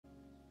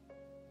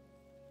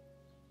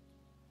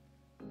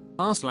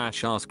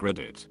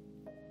r/AskReddit.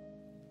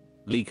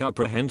 Leak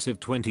Apprehensive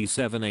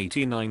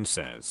 2789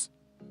 says,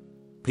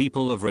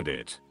 people of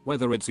Reddit,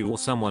 whether it's you or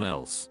someone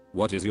else,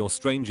 what is your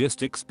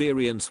strangest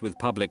experience with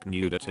public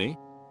nudity?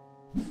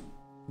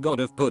 God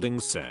of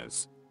Puddings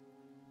says,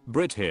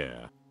 Brit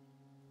here.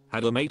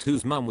 Had a mate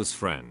whose mum was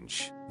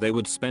French. They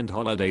would spend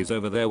holidays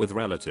over there with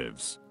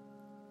relatives.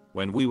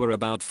 When we were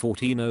about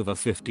 14 over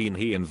 15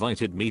 he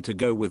invited me to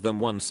go with them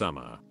one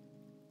summer.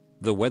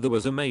 The weather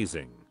was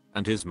amazing,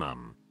 and his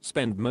mum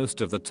spent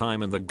most of the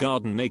time in the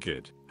garden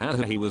naked.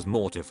 He was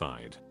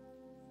mortified.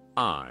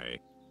 I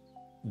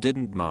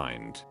didn't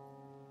mind.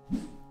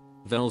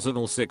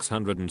 Velzeval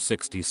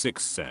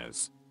 666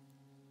 says,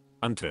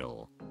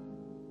 until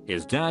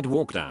his dad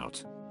walked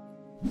out.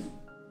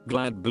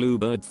 Glad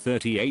Bluebird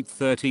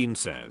 3813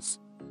 says,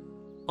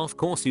 of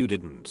course you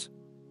didn't.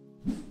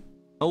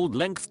 Old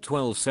Length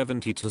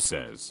 1272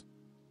 says,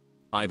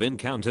 I've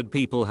encountered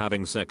people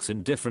having sex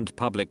in different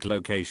public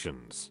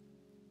locations.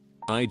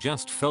 I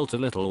just felt a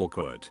little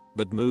awkward,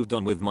 but moved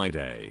on with my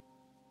day.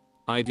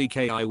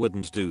 IDK I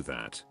wouldn't do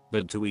that,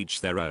 but to each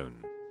their own.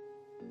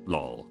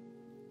 Lol.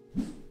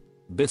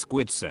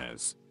 Biscuit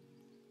says,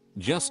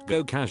 just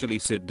go casually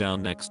sit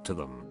down next to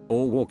them,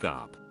 or walk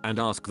up, and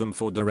ask them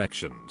for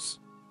directions.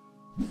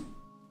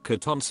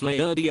 Katon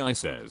Slayer DI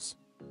says,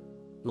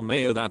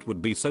 Lmayo that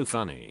would be so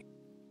funny.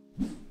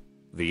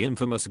 The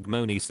infamous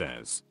Gmoni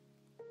says,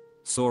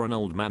 saw an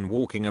old man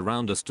walking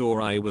around a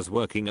store I was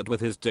working at with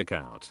his dick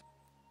out.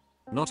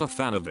 Not a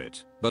fan of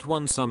it, but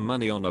won some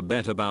money on a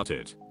bet about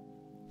it.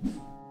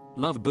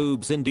 Love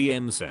Boobs in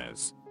DM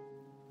says,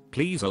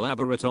 please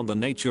elaborate on the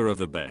nature of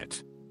the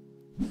bet.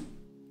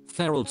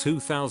 Feral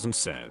 2000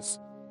 says,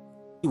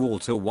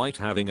 Walter White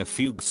having a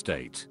fugue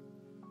state.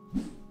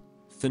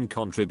 Thin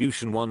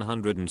Contribution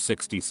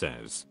 160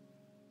 says,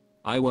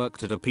 I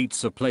worked at a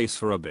pizza place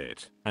for a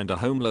bit, and a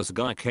homeless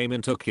guy came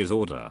and took his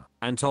order,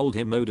 and told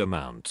him owed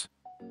amount.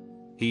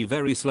 He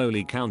very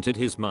slowly counted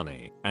his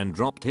money, and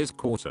dropped his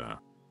quarter.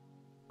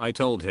 I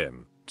told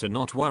him to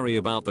not worry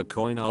about the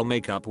coin, I'll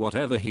make up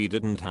whatever he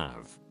didn't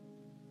have.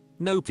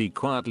 Nope, he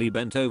quietly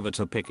bent over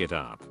to pick it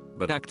up,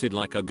 but acted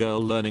like a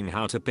girl learning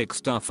how to pick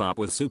stuff up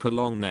with super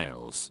long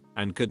nails,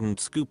 and couldn't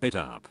scoop it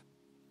up.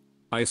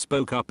 I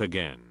spoke up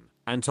again,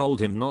 and told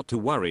him not to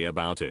worry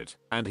about it,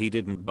 and he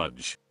didn't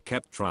budge,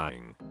 kept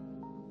trying.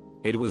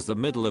 It was the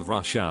middle of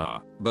rush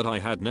hour, but I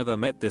had never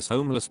met this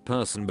homeless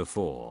person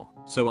before,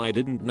 so I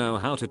didn't know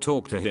how to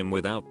talk to him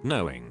without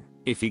knowing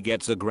if he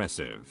gets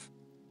aggressive.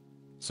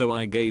 So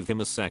I gave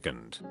him a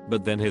second,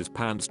 but then his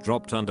pants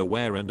dropped,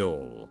 underwear and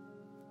all.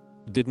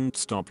 Didn't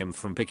stop him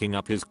from picking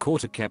up his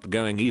quarter, kept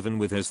going even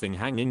with his thing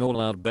hanging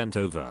all out bent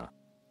over.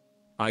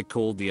 I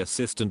called the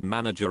assistant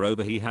manager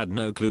over, he had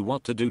no clue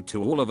what to do,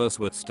 to all of us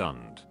were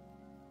stunned.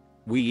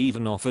 We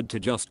even offered to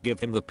just give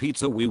him the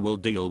pizza, we will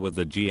deal with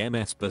the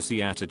GMS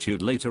pussy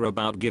attitude later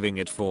about giving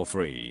it for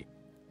free.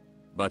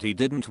 But he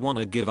didn't want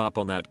to give up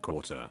on that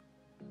quarter.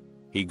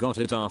 He got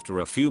it after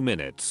a few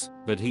minutes,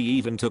 but he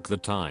even took the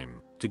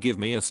time to give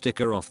me a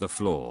sticker off the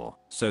floor,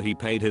 so he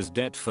paid his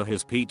debt for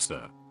his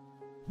pizza.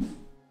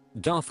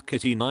 Darth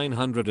Kitty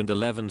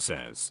 911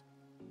 says,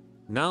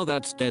 now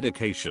that's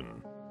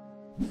dedication.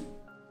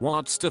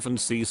 What Stephen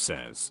C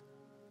says,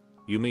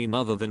 you mean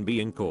other than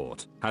being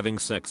caught having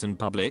sex in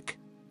public?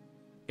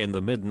 In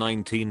the mid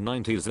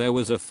 1990s there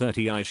was a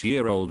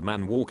 30-ish-year-old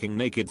man walking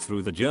naked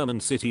through the German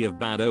city of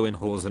Bad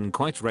Oeynhausen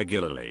quite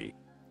regularly.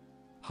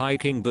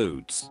 Hiking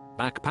boots,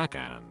 backpack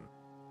and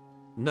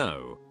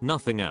no,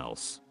 nothing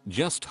else,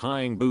 just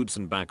hiking boots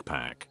and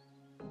backpack.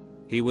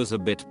 He was a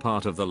bit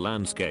part of the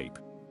landscape.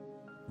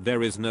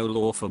 There is no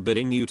law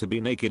forbidding you to be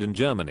naked in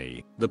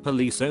Germany, the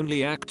police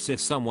only acts if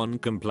someone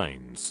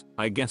complains.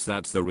 I guess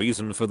that's the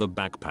reason for the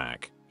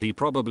backpack, he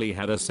probably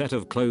had a set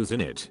of clothes in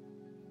it.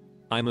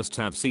 I must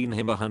have seen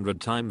him 100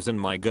 times and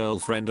my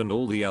girlfriend and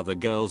all the other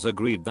girls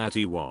agreed that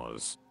he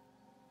was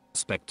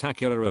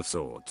spectacular of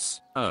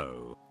sorts.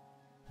 Oh.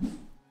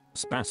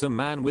 Spasm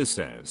Man Wiz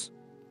says,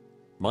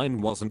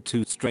 mine wasn't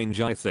too strange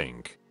I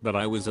think, but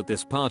I was at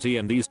this party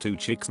and these two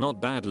chicks,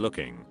 not bad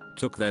looking,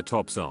 took their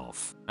tops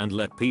off and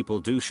let people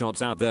do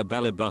shots out their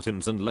belly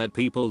buttons and let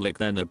people lick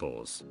their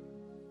nipples.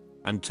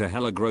 And to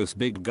hella gross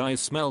big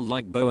guys smelled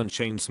like bow and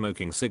chain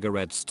smoking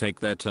cigarettes take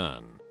their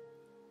turn.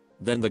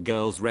 Then the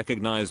girls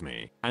recognized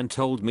me and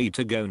told me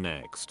to go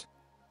next.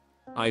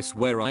 I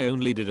swear I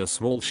only did a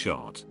small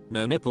shot,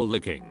 no nipple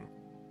licking.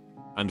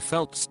 And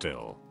felt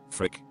still,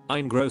 frick,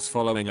 I'm gross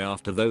following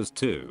after those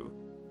two.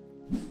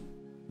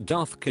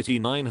 Darth Kitty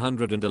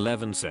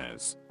 911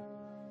 says,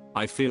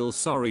 I feel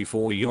sorry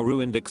for your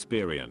ruined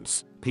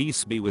experience,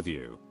 peace be with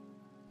you.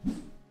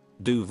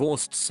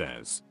 Divorced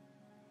says,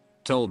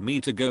 told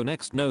me to go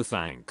next, no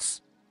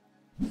thanks.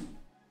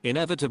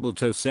 Inevitable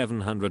Toe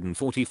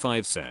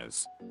 745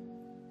 says,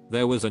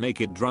 there was a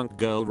naked drunk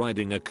girl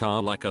riding a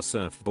car like a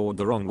surfboard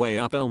the wrong way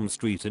up Elm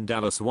Street in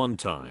Dallas one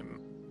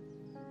time.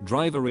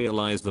 Driver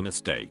realized the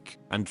mistake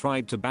and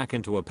tried to back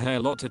into a pair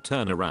lot to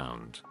turn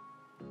around.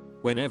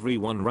 When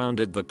everyone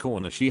rounded the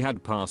corner she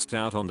had passed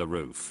out on the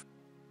roof.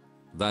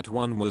 That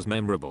one was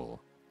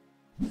memorable.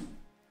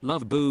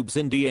 Love boobs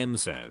in DM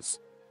says.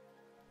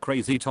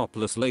 Crazy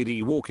topless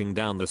lady walking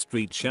down the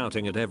street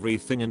shouting at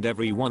everything and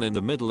everyone in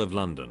the middle of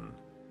London.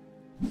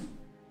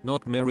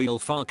 Not Muriel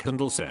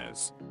Farkhandle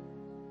says.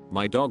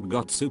 My dog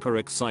got super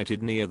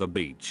excited near the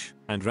beach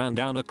and ran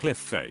down a cliff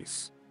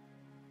face.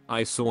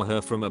 I saw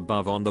her from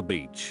above on the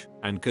beach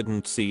and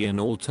couldn't see an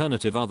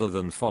alternative other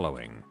than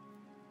following.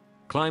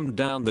 Climbed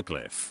down the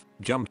cliff,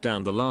 jumped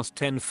down the last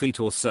 10 feet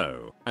or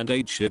so, and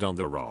ate shit on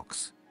the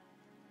rocks.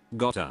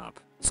 Got up,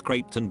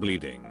 scraped and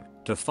bleeding,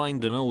 to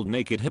find an old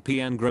naked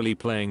hippie angrily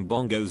playing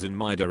bongos in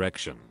my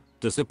direction,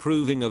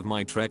 disapproving of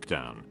my trek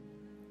down.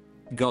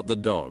 Got the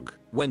dog,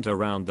 went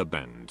around the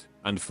bend,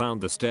 and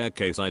found the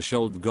staircase I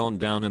should've gone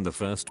down in the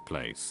first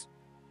place.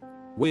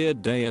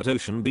 Weird day at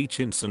Ocean Beach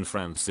in San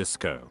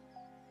Francisco.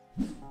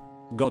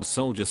 God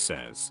Soldier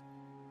says.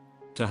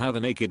 To have a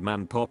naked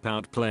man pop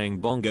out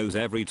playing bongos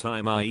every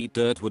time I eat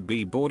dirt would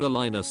be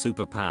borderline a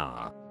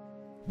superpower.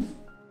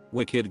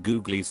 Wicked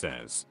Googly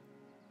says.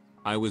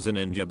 I was a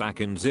ninja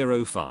back in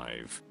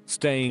 05,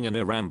 staying in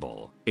a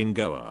ramble, in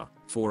Goa,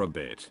 for a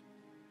bit.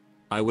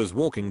 I was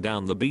walking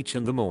down the beach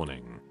in the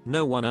morning,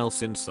 no one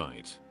else in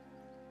sight.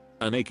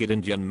 A naked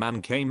Indian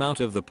man came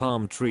out of the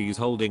palm trees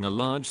holding a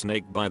large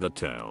snake by the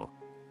tail.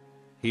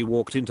 He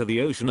walked into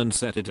the ocean and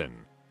set it in.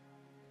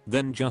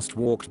 Then just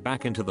walked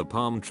back into the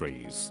palm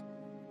trees.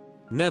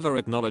 Never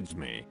acknowledged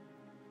me.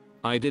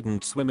 I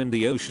didn't swim in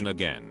the ocean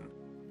again.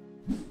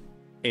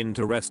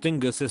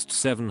 Interesting Assist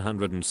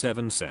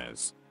 707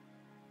 says.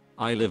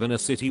 I live in a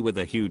city with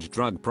a huge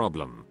drug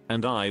problem,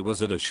 and I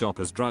was at a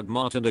Shoppers Drug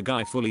Mart and a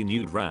guy fully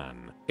nude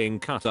ran in,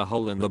 cut a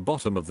hole in the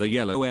bottom of the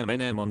yellow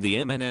M&M on the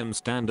M&M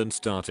stand and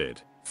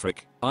started,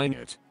 eyeing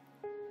it.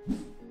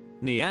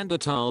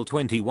 Neanderthal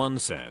 21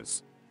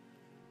 says.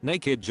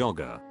 Naked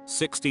jogger,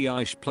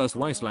 60ish plus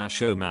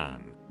y/o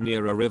man,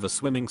 near a river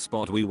swimming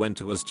spot we went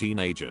to as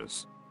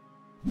teenagers.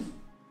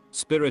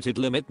 Spirited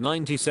Limit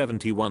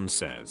 9071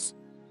 says.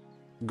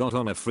 Got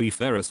on a free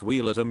Ferris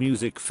wheel at a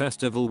music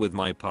festival with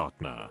my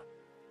partner.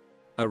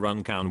 A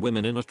rundown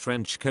woman in a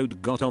trench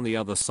coat got on the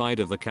other side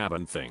of the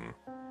cabin thing.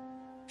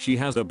 She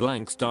has a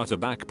blank starter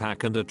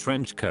backpack and a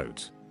trench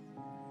coat.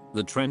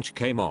 The trench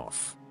came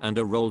off, and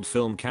a rolled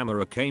film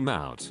camera came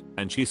out,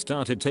 and she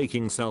started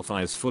taking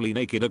selfies fully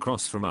naked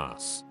across from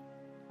us.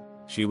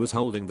 She was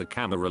holding the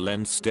camera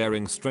lens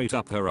staring straight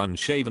up her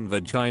unshaven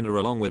vagina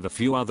along with a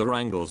few other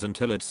angles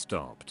until it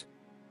stopped.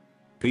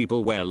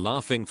 People were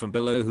laughing from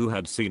below who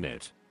had seen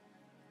it.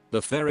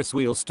 The Ferris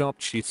wheel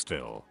stopped, she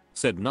still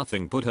said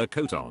nothing, put her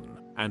coat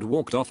on, and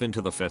walked off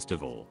into the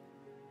festival.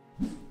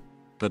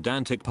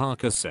 Pedantic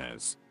Parker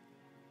says.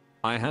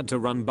 I had to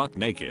run buck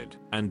naked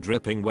and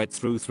dripping wet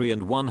through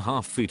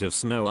 3½ feet of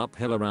snow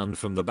uphill around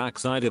from the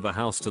backside of a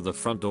house to the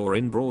front door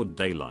in broad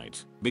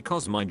daylight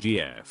because my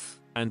GF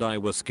and I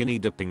were skinny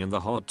dipping in the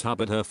hot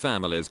tub at her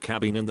family's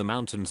cabin in the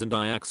mountains, and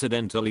I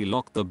accidentally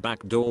locked the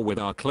back door with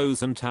our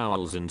clothes and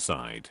towels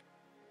inside.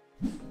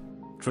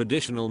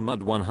 Traditional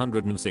Mud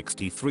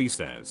 163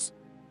 says.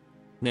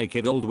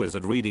 Naked old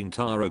wizard reading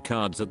tarot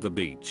cards at the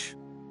beach.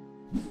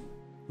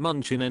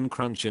 Munchin and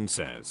Crunchin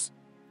says.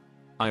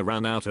 I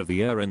ran out of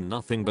the air in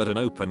nothing but an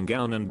open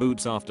gown and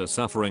boots after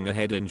suffering a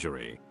head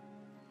injury.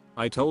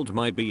 I told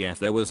my BF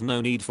there was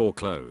no need for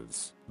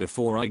clothes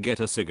before I get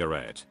a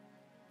cigarette.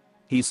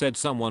 He said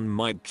someone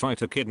might try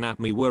to kidnap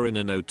me, we're in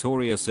a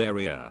notorious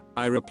area.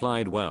 I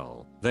replied,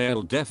 well,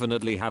 they'll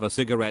definitely have a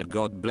cigarette,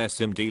 God bless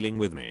him dealing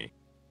with me.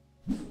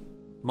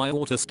 My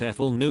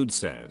Autosteffel Nude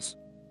says.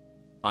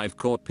 I've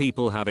caught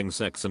people having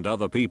sex and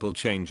other people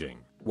changing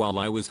while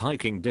I was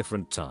hiking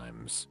different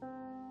times.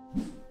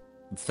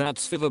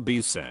 That's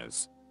Fiverbees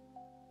says.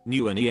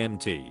 Knew an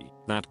EMT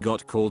that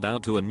got called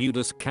out to a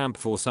nudist camp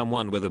for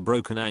someone with a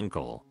broken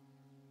ankle.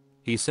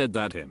 He said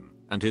that him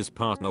and his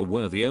partner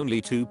were the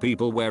only two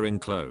people wearing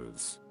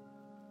clothes.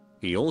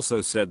 He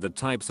also said the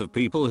types of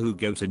people who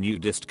go to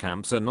nudist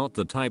camps are not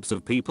the types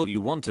of people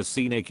you want to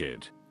see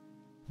naked.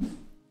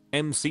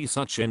 MC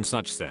such and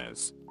such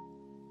says.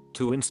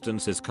 Two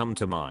instances come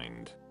to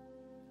mind.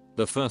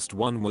 The first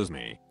one was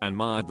me and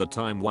my at the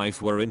time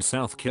wife were in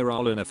South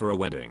Carolina for a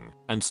wedding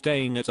and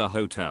staying at a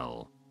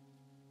hotel.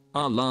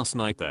 Our last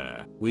night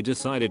there, we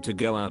decided to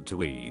go out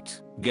to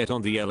eat, get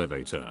on the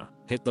elevator,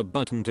 hit the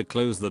button to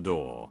close the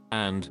door,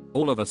 and,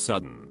 all of a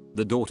sudden,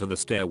 the door to the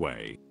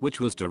stairway, which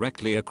was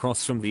directly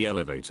across from the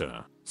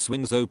elevator,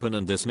 swings open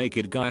and this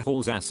naked guy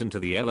hauls ass into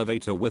the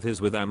elevator with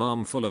his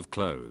arm full of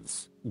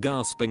clothes,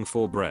 gasping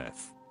for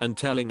breath, and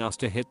telling us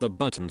to hit the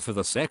button for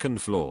the second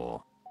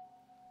floor.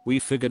 We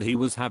figured he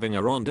was having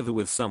a rendezvous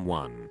with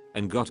someone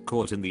and got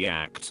caught in the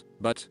act,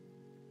 but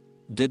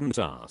didn't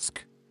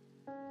ask.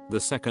 The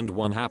second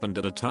one happened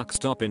at a truck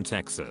stop in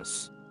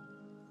Texas.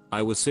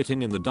 I was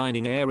sitting in the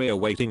dining area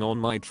waiting on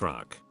my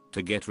truck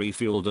to get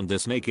refueled, and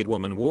this naked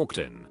woman walked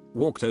in,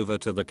 walked over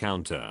to the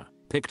counter,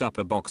 picked up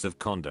a box of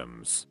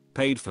condoms,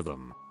 paid for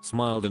them,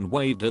 smiled and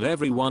waved at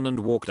everyone and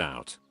walked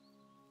out.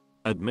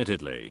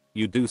 Admittedly,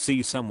 you do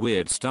see some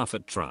weird stuff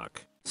at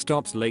truck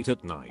stops late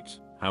at night.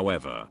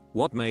 However,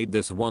 what made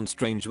this one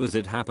strange was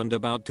it happened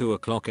about 2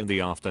 o'clock in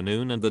the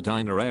afternoon and the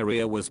diner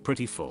area was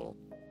pretty full.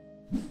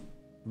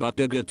 But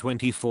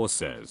Digger24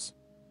 says,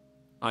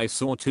 I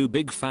saw 2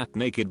 big fat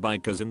naked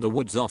bikers in the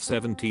woods off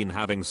 17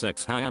 having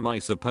sex. How am I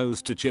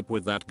supposed to chip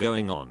with that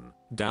going on,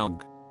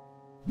 dog?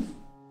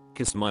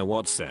 Kiss My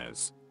What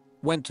says,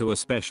 went to a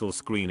special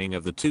screening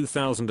of the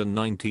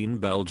 2019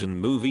 Belgian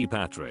movie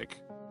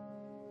Patrick.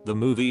 The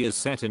movie is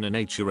set in a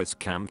naturist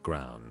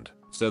campground,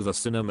 so the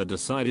cinema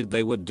decided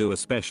they would do a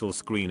special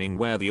screening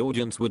where the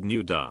audience would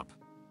nude up.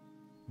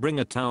 Bring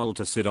a towel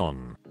to sit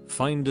on,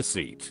 find a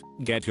seat,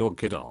 get your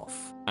kid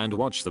off, and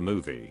watch the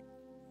movie.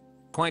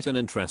 Quite an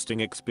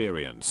interesting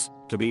experience,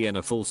 to be in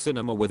a full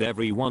cinema with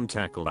everyone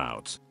tackled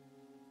out.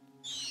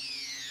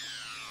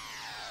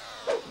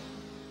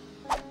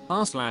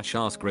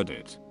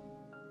 r/AskReddit.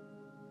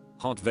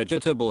 Hot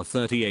Vegetable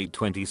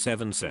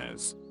 3827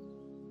 says,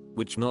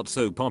 which not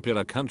so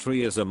popular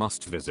country is a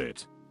must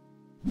visit?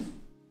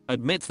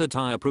 Admit that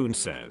I approve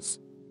says,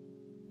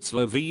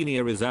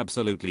 Slovenia is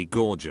absolutely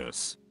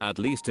gorgeous, at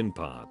least in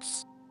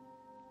parts.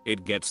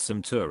 It gets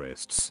some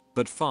tourists,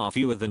 but far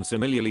fewer than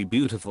similarly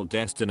beautiful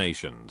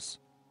destinations.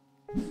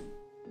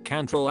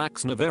 Cantrell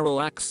Axe Navarro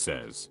Axe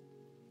says,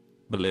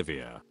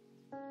 Bolivia.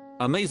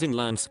 Amazing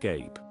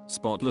landscape,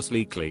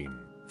 spotlessly clean,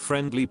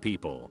 friendly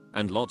people,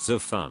 and lots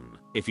of fun,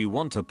 if you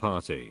want to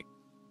party.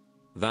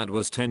 That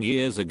was 10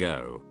 years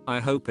ago, I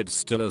hope it's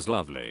still as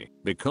lovely,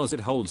 because it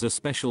holds a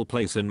special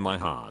place in my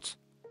heart.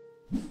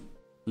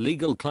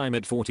 Legal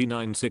Climate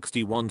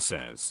 4961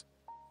 says,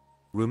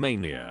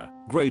 Romania,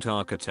 great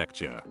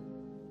architecture.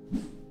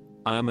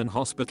 I am in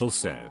hospital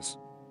says,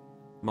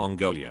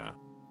 Mongolia.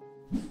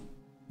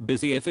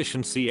 Busy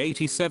Efficiency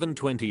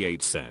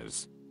 8728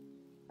 says,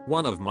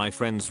 one of my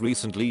friends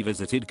recently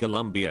visited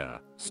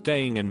Colombia,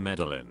 staying in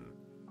Medellin.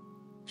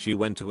 She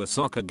went to a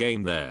soccer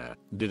game there,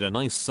 did a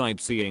nice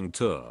sightseeing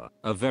tour,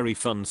 a very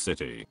fun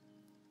city.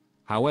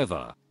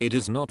 However, it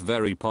is not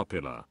very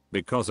popular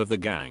because of the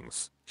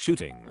gangs,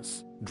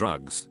 shootings,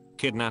 drugs,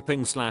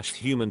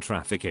 kidnapping/human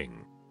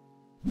trafficking.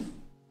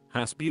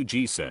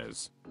 Hasbuji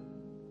says,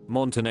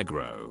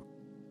 Montenegro.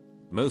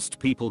 Most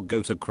people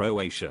go to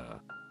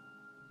Croatia.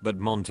 But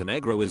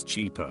Montenegro is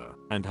cheaper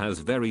and has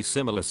very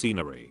similar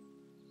scenery.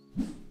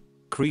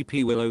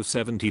 Creepy Willow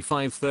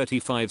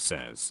 7535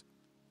 says,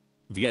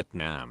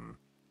 Vietnam.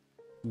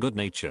 Good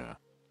nature.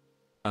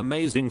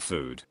 Amazing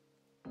food.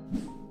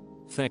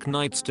 Thick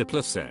Night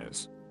Stippler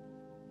says,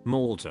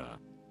 Malta.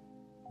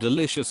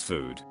 Delicious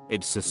food,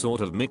 it's a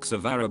sort of mix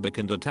of Arabic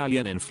and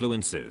Italian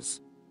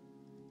influences.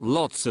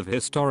 Lots of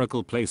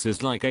historical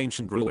places like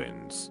ancient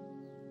ruins.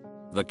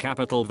 The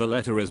capital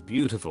Valletta is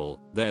beautiful.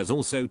 There's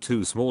also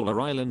 2 smaller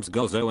islands,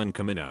 Gozo and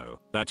Camino,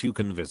 that you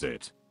can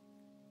visit.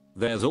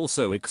 There's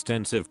also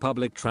extensive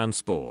public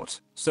transport,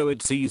 so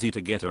it's easy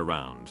to get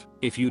around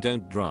if you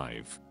don't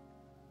drive.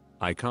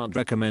 I can't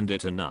recommend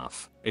it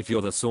enough if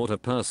you're the sort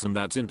of person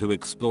that's into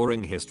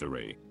exploring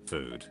history,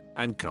 food,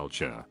 and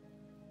culture.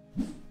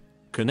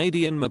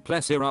 Canadian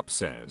Maplesir Up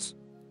says,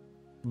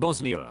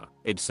 Bosnia,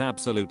 it's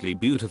absolutely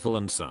beautiful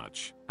and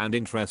such, and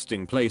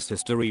interesting place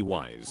history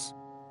wise.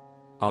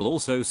 I'll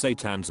also say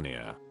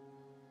Tanzania.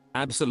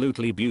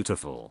 Absolutely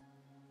beautiful.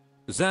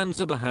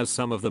 Zanzibar has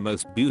some of the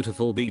most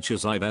beautiful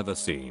beaches I've ever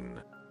seen.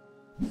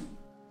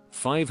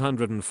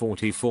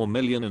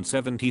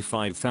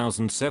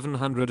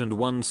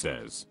 544,075,701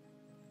 says,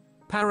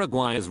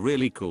 Paraguay is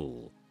really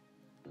cool.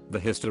 The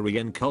history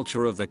and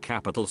culture of the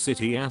capital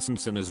city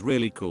Asunción is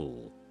really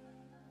cool.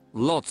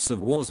 Lots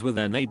of wars with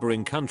their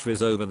neighboring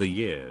countries over the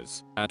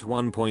years. At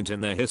one point in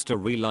their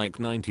history like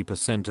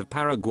 90% of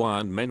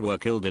Paraguayan men were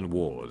killed in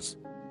wars.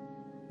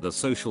 The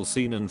social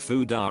scene and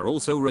food are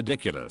also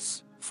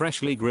ridiculous.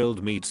 Freshly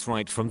grilled meats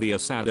right from the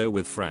asado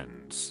with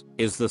friends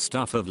is the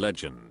stuff of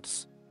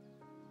legends.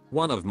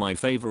 One of my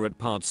favorite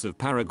parts of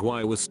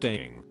Paraguay was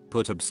staying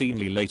put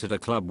obscenely late at a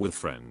club with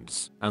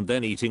friends and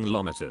then eating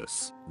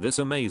lomitas, this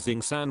amazing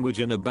sandwich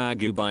in a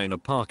bag you buy in a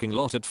parking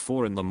lot at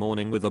 4 in the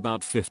morning with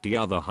about 50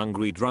 other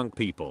hungry drunk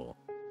people.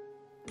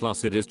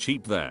 Plus it is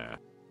cheap there.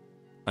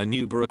 An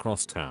Uber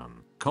across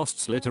town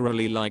costs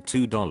literally like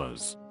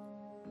 $2.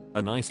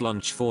 A nice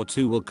lunch for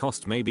 2 will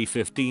cost maybe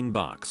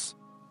 $15.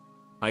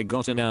 I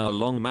got an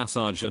hour-long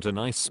massage at a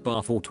nice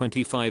spa for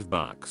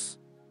 $25.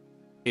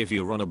 If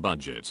you're on a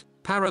budget,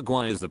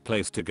 Paraguay is the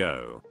place to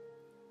go.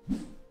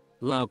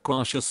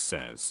 Lauquatius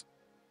says,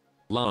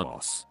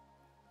 Laos.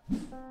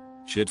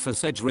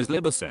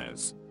 Shitfasejrisliber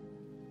says,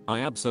 I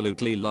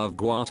absolutely love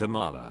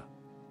Guatemala.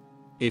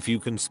 If you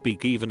can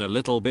speak even a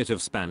little bit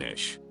of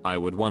Spanish, I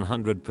would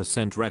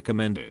 100%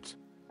 recommend it.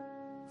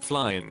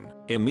 Fly in,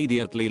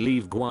 immediately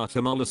leave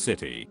Guatemala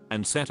City,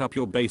 and set up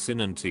your base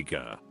in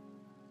Antigua.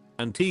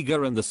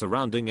 Antigua and the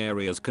surrounding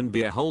areas can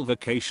be a whole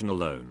vacation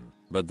alone,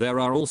 but there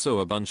are also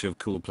a bunch of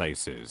cool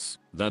places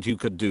that you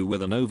could do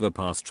with an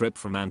overpass trip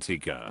from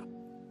Antigua.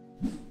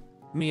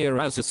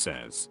 Mirazis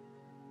says,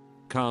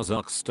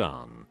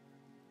 Kazakhstan.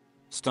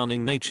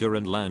 Stunning nature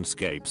and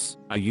landscapes,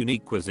 a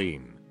unique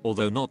cuisine,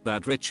 although not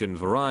that rich in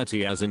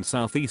variety as in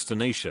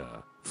Southeastern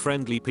Asia,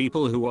 Friendly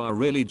people who are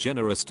really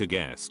generous to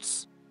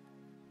guests.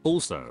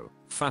 Also,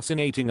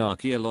 fascinating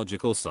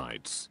archaeological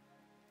sites.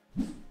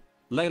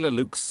 Layla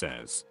Luke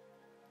says.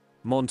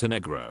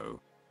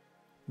 Montenegro.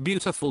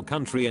 Beautiful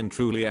country and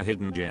truly a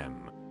hidden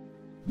gem.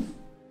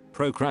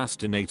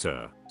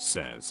 Procrastinator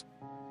says.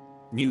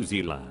 New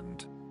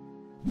Zealand.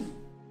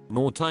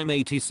 More Time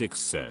 86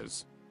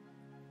 says.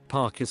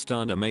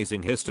 Pakistan,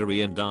 amazing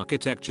history and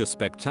architecture,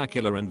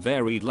 spectacular and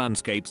varied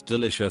landscapes,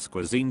 delicious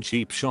cuisine,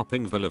 cheap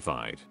shopping,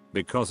 vilified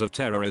because of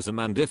terrorism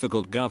and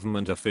difficult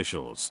government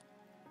officials.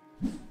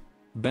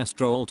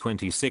 Bestroll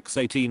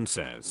 2618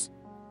 says.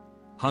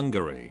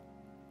 Hungary.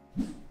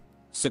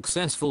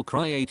 Successful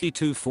Cry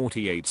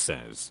 8248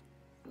 says.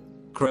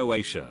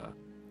 Croatia.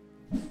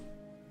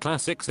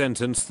 Classic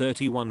Sentence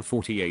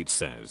 3148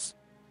 says.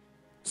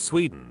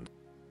 Sweden.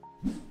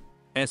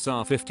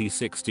 SR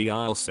 5060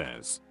 Isle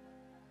says.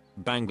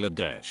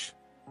 Bangladesh.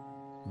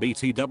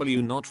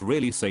 BTW, not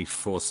really safe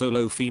for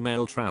solo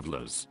female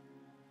travelers.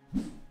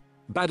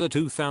 Badder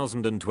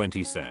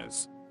 2020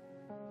 says.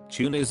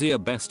 Tunisia,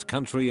 best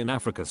country in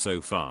Africa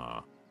so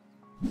far.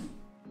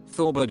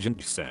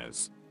 Thorbergent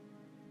says.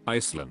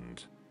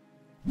 Iceland.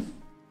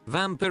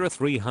 Vampira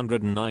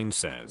 309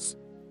 says.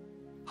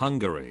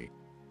 Hungary.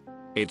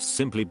 It's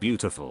simply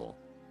beautiful.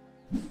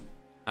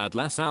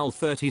 Atlas Owl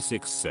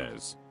 36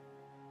 says.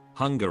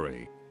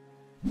 Hungary.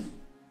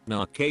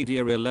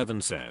 Narcadia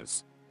 11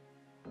 says.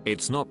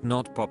 It's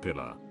not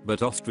popular,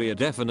 but Austria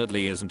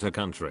definitely isn't a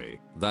country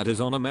that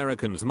is on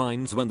Americans'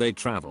 minds when they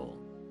travel.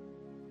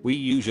 We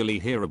usually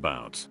hear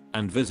about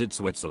and visit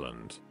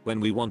Switzerland when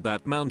we want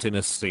that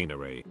mountainous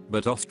scenery,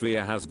 but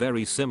Austria has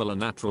very similar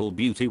natural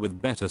beauty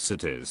with better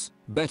cities,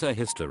 better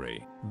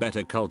history,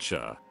 better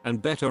culture,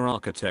 and better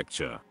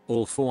architecture,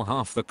 all for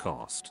half the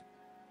cost.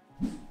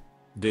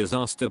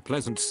 Disaster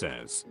Pleasant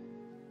says.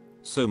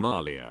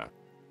 Somalia.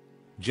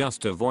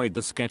 Just avoid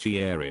the sketchy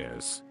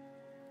areas.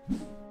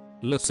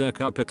 La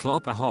Circa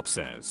Piclopa Hop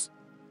says.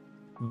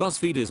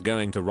 BuzzFeed is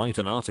going to write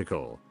an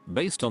article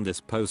based on this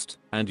post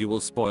and you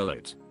will spoil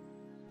it.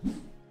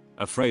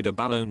 Afraid of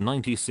Balloon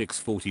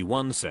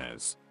 9641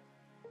 says.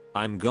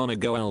 I'm gonna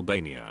go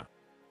Albania.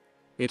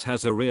 It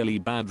has a really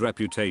bad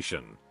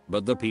reputation,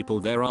 but the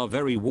people there are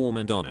very warm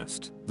and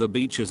honest. The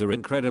beaches are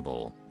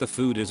incredible. The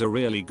food is a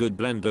really good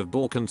blend of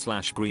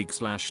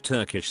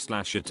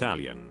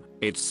Balkan/Greek/Turkish/Italian.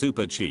 It's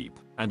super cheap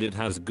and it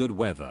has good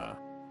weather.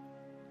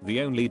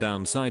 The only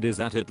downside is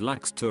that it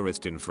lacks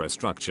tourist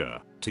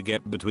infrastructure to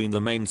get between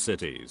the main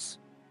cities.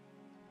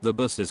 The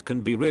buses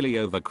can be really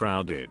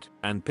overcrowded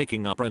and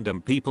picking up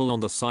random people on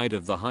the side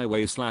of the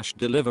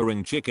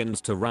highway/delivering chickens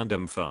to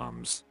random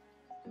farms.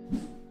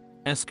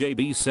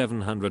 SKB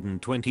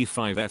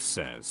 725F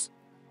says.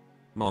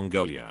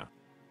 Mongolia.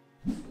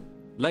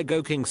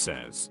 Lego King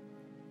says.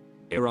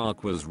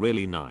 Iraq was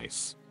really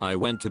nice. I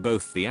went to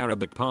both the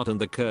Arabic part and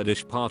the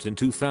Kurdish part in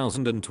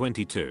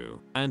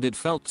 2022, and it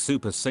felt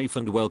super safe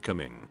and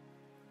welcoming.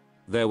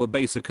 There were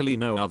basically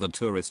no other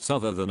tourists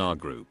other than our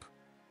group.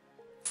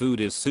 Food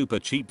is super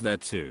cheap there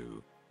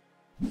too.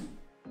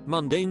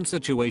 Mundane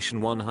Situation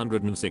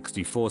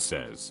 164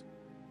 says.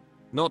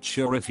 Not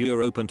sure if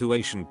you're open to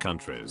Asian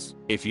countries.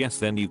 If yes,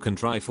 then you can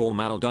try for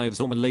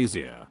Maldives or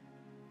Malaysia.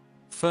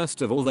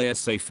 First of all, they are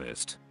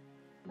safest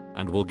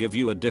and will give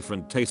you a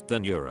different taste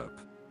than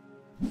Europe.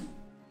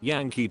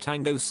 Yankee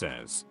Tango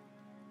says.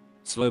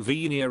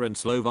 Slovenia and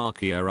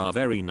Slovakia are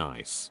very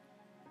nice.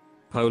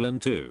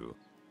 Poland too.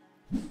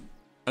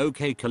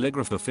 OK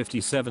Calligrapher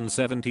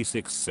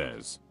 5776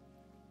 says.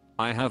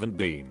 I haven't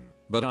been,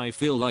 but I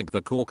feel like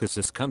the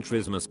Caucasus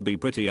countries must be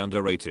pretty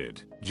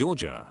underrated.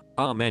 Georgia,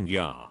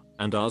 Armenia,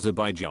 and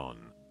Azerbaijan.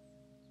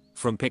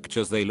 From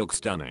pictures they look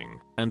stunning,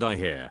 and I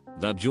hear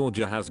that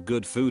Georgia has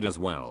good food as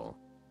well.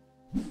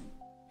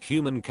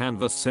 Human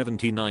Canvas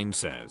 79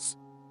 says.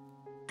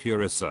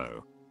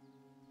 Curacao.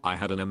 I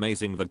had an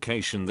amazing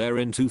vacation there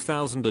in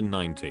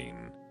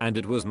 2019, and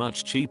it was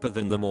much cheaper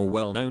than the more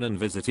well-known and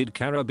visited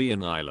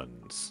Caribbean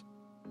islands.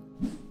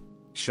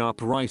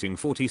 Sharp Writing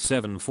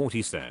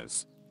 4740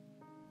 says.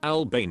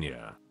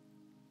 Albania.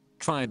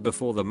 Tried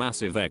before the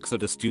massive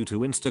exodus due to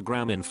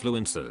Instagram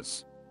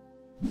influencers.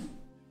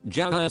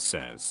 Jala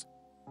says.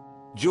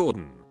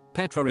 Jordan,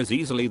 Petra is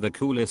easily the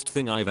coolest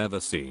thing I've ever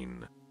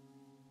seen.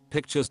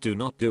 Pictures do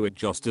not do it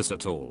justice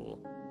at all.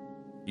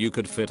 You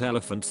could fit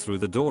elephants through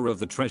the door of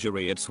the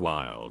treasury, it's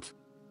wild.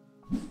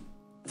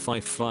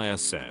 Fife Flyer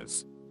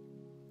says.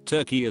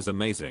 Turkey is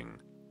amazing.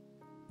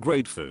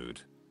 Great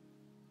food.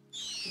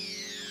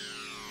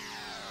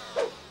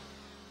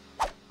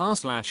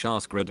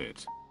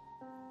 r/AskReddit.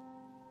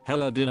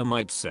 Hella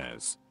Dynamite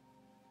says.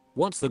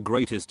 What's the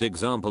greatest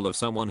example of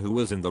someone who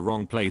was in the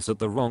wrong place at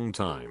the wrong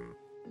time?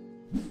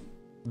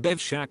 Bev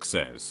Shack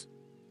says.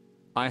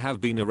 I have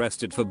been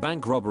arrested for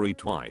bank robbery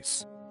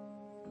twice.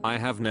 I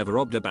have never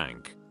robbed a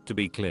bank, to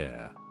be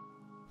clear.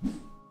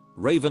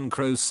 Raven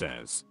Crow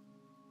says.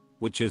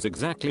 Which is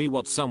exactly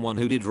what someone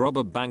who did rob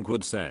a bank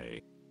would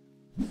say.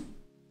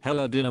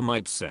 Hella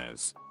Dynamite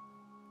says.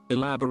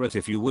 Elaborate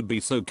if you would be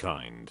so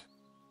kind.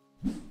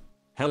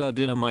 Hella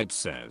Dynamite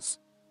says.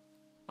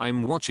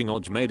 I'm watching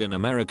Odds Made in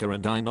America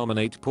and I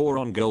nominate Poor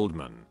on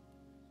Goldman.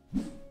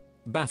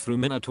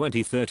 Bathroom Inner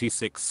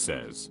 2036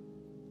 says.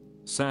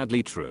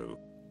 Sadly true.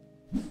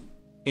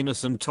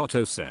 Innocent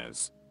Toto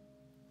says.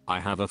 I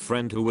have a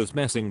friend who was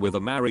messing with a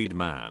married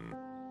man.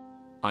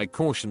 I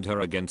cautioned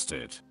her against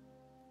it.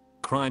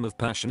 Crime of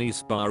passion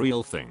is a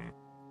real thing.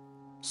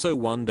 So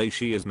one day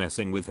she is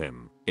messing with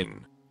him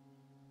in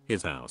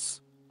his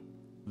house.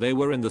 They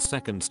were in the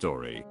second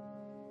story.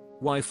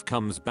 Wife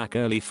comes back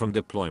early from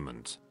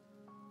deployment.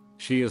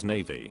 She is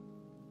Navy.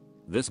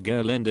 This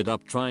girl ended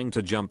up trying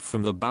to jump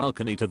from the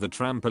balcony to the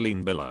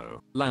trampoline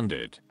below,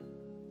 landed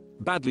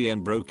badly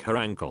and broke her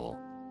ankle.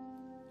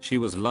 She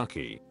was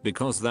lucky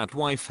because that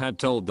wife had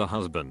told the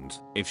husband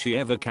if she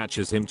ever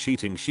catches him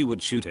cheating she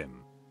would shoot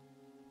him.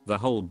 The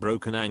whole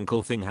broken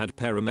ankle thing had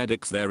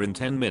paramedics there in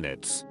 10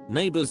 minutes,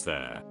 neighbors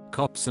there,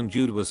 cops, and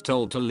Jude was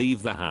told to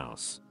leave the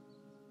house.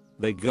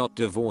 They got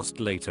divorced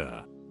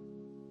later.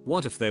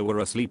 What if they were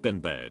asleep in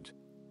bed?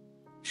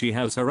 She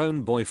has her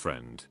own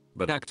boyfriend,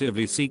 but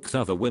actively seeks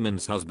other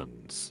women's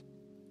husbands.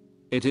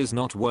 It is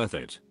not worth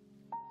it.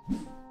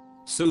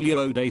 Suya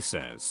Ode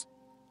says.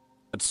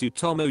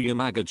 Tsutomu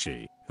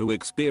Yamaguchi, who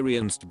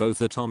experienced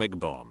both atomic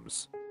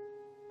bombs.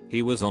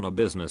 He was on a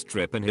business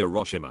trip in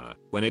Hiroshima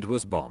when it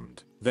was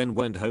bombed, then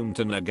went home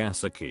to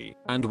Nagasaki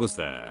and was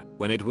there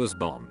when it was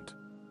bombed.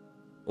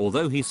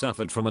 Although he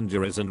suffered from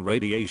injuries and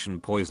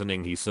radiation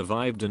poisoning, he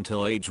survived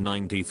until age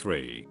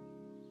 93.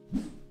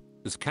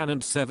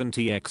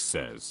 Scanant70x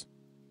says.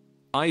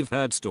 I've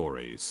heard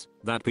stories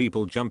that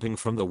people jumping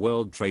from the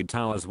World Trade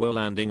Towers were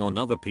landing on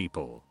other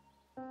people.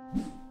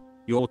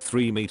 Your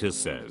 3 meters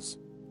says.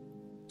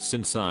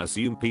 Since I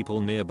assume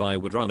people nearby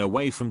would run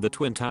away from the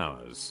Twin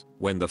Towers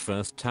when the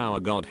first tower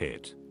got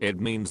hit, it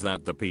means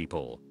that the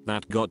people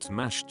that got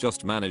smashed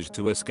just managed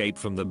to escape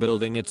from the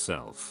building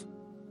itself.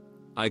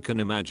 I can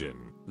imagine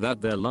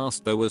that their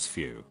last though was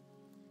few.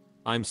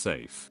 I'm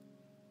safe.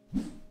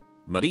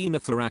 Marina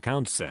Thur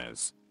account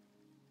says.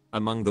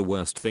 Among the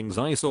worst things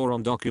I saw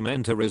on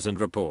documentaries and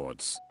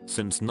reports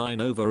since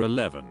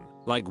 9/11,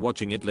 like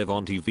watching it live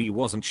on TV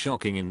wasn't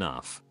shocking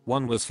enough.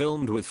 One was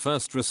filmed with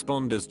first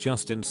responders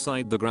just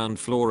inside the ground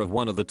floor of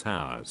one of the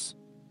towers.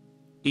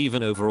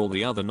 Even over all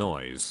the other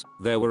noise,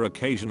 there were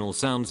occasional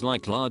sounds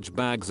like large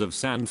bags of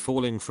sand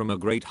falling from a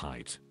great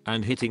height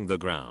and hitting the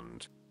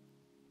ground.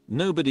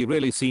 Nobody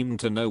really seemed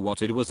to know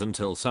what it was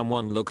until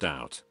someone looked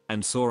out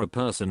and saw a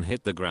person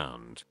hit the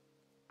ground.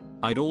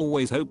 I'd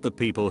always hoped the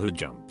people who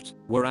jumped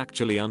were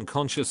actually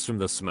unconscious from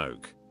the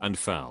smoke and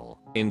fell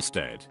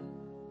instead.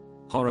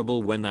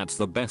 Horrible when that's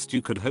the best you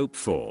could hope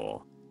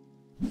for.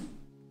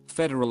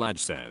 Federal Ad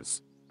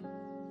says.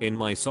 In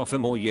my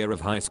sophomore year of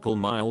high school,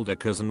 my older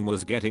cousin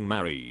was getting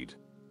married.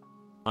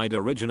 I'd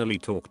originally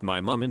talked my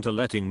mum into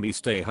letting me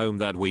stay home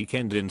that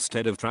weekend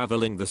instead of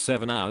traveling the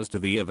 7 hours to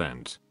the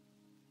event.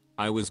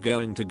 I was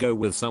going to go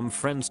with some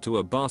friends to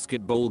a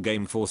basketball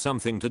game for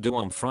something to do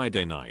on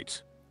Friday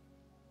night.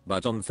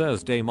 But on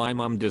Thursday my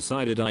mum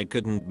decided I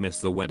couldn't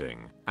miss the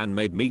wedding and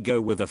made me go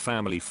with the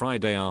family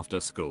Friday after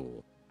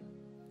school.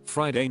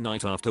 Friday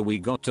night after we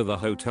got to the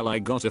hotel, I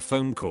got a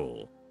phone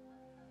call.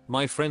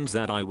 My friends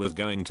that I was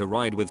going to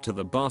ride with to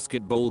the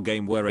basketball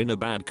game were in a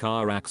bad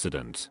car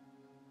accident.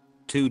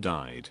 2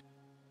 died.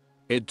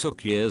 It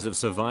took years of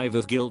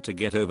survivor's guilt to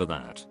get over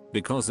that,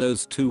 because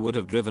those 2 would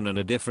have driven in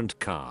a different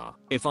car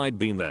if I'd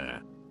been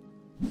there.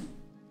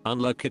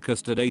 Unlucky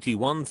Custard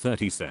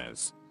 8130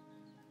 says.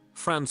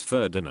 Franz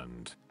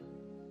Ferdinand.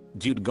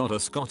 Dude got a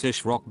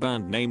Scottish rock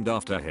band named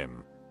after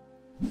him.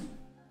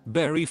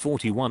 Berry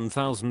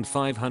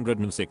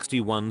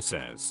 41561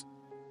 says.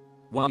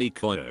 Wally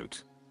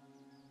Coyote.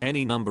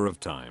 Any number of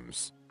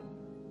times.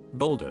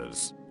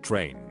 Boulders,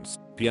 trains,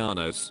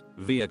 pianos,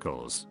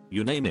 vehicles,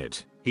 you name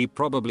it, he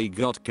probably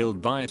got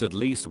killed by it at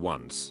least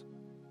once.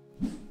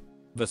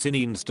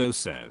 Vasin인sto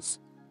says.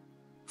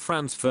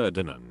 Franz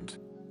Ferdinand.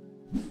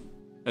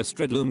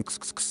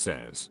 Astridlumx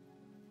says.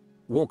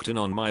 Walked in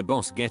on my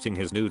boss getting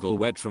his noodle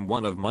wet from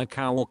one of my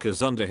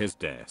coworkers under his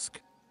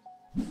desk.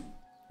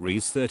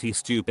 Reese 30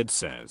 Stupid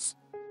says.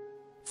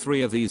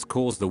 3 of these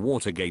caused the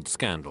Watergate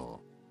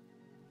scandal.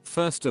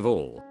 First of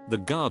all, the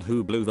guard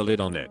who blew the lid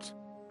on it.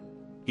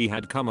 He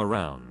had come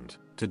around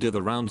to do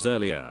the rounds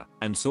earlier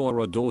and saw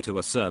a door to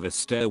a service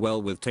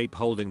stairwell with tape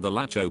holding the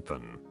latch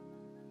open.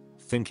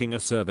 Thinking a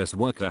service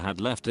worker had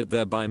left it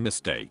there by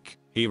mistake,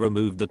 he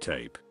removed the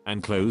tape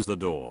and closed the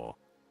door.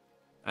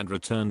 And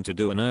returned to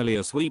do an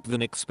earlier sweep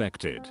than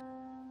expected.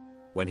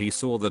 When he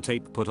saw the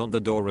tape put on the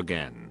door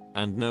again,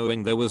 and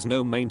knowing there was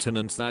no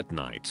maintenance that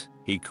night,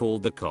 he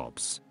called the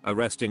cops,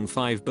 arresting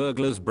 5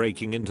 burglars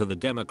breaking into the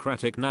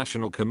Democratic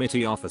National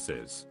Committee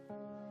offices.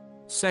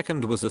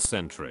 Second was a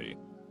sentry.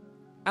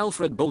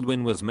 Alfred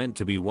Baldwin was meant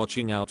to be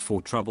watching out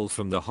for trouble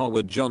from the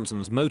Howard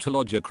Johnson's motor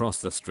lodge across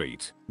the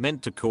street,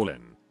 meant to call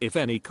in if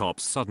any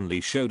cops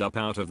suddenly showed up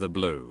out of the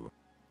blue.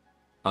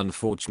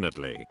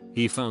 Unfortunately,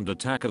 he found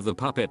Attack of the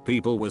Puppet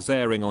People was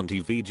airing on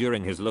TV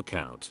during his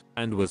lookout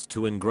and was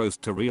too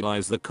engrossed to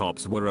realize the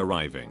cops were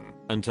arriving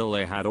until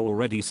they had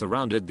already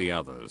surrounded the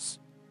others.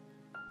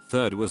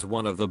 Third was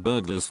one of the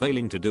burglars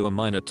failing to do a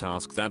minor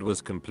task that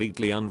was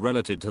completely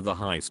unrelated to the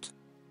heist.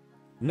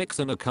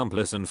 Nixon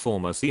accomplice and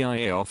former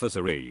CIA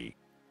officer E.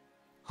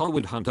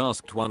 Howard Hunt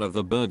asked one of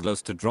the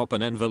burglars to drop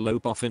an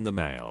envelope off in the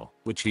mail,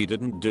 which he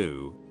didn't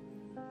do.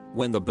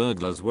 When the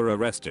burglars were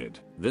arrested,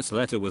 this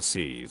letter was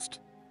seized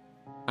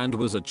and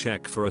was a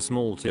check for a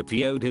small tip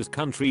he owed his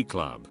country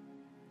club.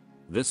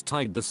 This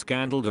tied the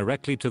scandal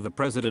directly to the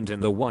president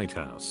in the White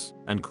House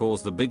and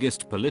caused the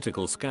biggest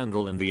political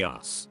scandal in the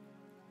US.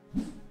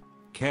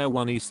 Care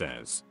One, he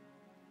says.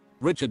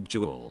 Richard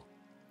Jewell.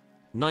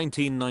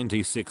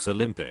 1996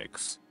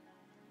 Olympics.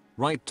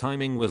 Right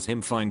timing was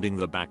him finding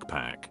the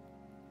backpack.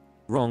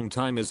 Wrong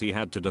time is he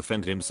had to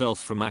defend himself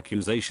from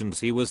accusations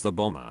he was the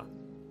bomber.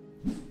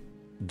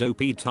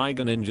 Dopey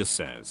Tiger Ninja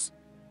says.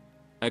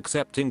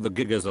 Accepting the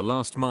gig as a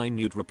last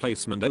minute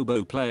replacement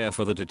oboe player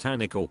for the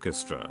Titanic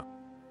Orchestra.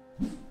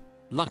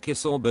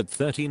 Lucky's Orbit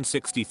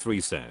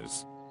 1363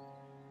 says.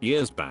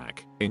 Years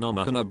back, in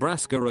Omaha,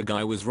 Nebraska, a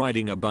guy was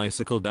riding a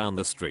bicycle down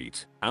the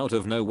street. Out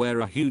of nowhere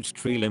a huge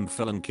tree limb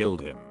fell and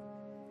killed him.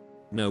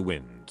 No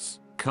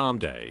winds, calm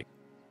day.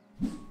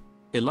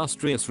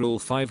 Illustrious Rule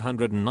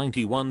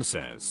 591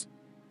 says.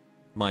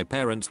 My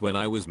parents when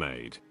I was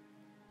made.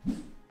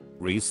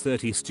 Reese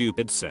 30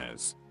 Stupid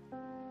says.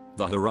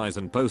 The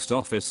Horizon Post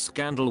Office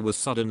scandal was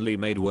suddenly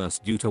made worse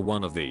due to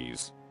one of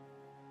these.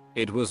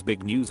 It was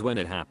big news when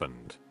it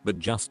happened, but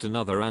just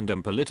another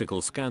random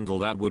political scandal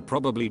that would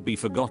probably be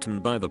forgotten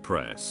by the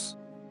press.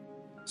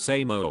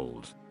 Same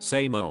old,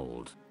 same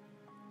old.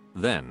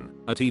 Then,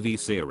 a TV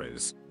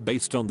series,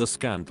 based on the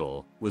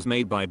scandal, was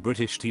made by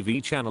British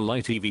TV channel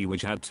ITV,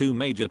 which had two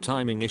major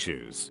timing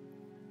issues.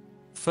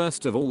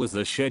 First of all was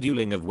the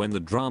scheduling of when the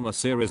drama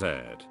series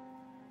aired.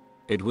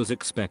 It was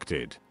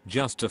expected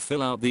just to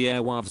fill out the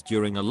airwaves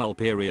during a lull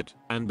period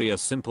and be a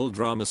simple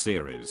drama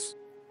series.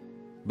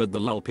 But the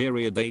lull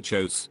period they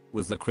chose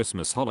was the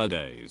Christmas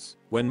holidays,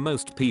 when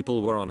most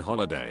people were on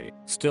holiday,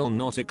 still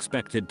not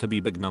expected to be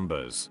big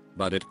numbers,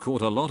 but it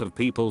caught a lot of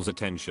people's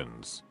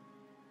attentions.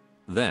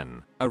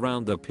 Then,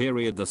 around the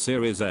period the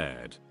series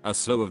aired, a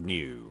slew of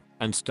new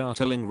and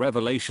startling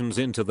revelations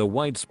into the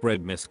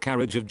widespread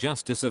miscarriage of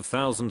justice of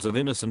thousands of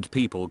innocent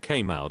people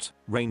came out,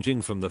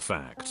 ranging from the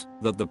fact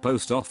that the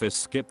post office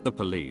skipped the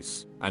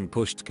police and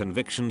pushed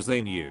convictions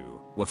they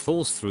knew were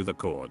false through the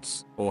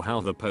courts, or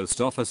how the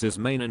post office's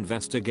main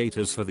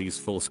investigators for these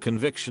false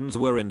convictions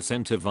were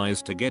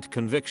incentivized to get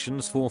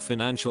convictions for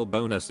financial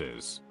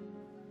bonuses,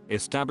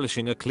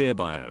 establishing a clear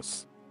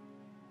bias.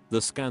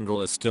 The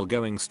scandal is still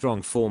going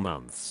strong 4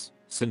 months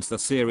since the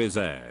series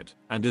aired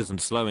and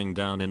isn't slowing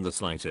down in the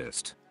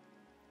slightest.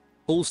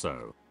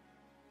 Also,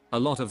 a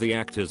lot of the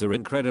actors are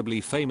incredibly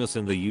famous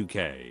in the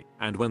UK,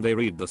 and when they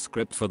read the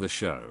script for the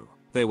show,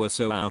 they were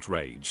so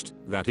outraged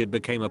that it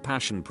became a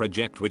passion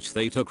project which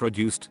they took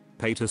reduced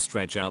pay to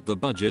stretch out the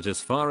budget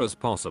as far as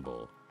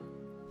possible.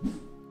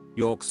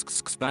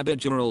 York's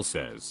General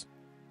says.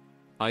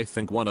 I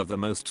think one of the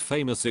most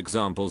famous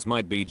examples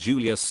might be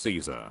Julius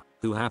Caesar,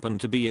 who happened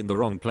to be in the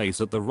wrong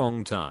place at the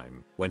wrong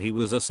time when he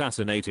was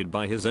assassinated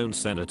by his own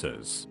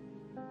senators.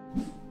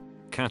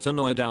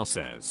 Catanoidal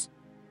says.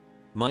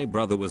 My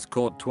brother was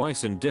caught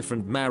twice in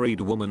different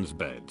married women's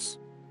beds.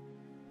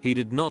 He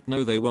did not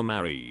know they were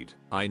married.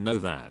 I know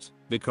that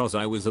because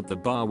I was at the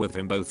bar with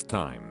him both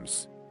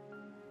times.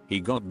 He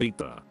got beat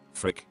the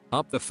frick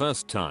up the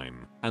first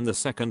time, and the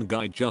second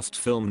guy just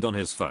filmed on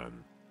his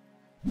phone.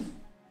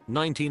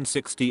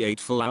 1968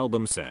 full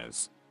album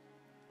says.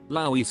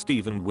 Lowy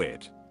Stephen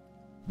Witt.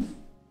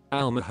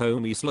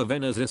 Almahomey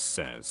Slovenazis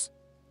says.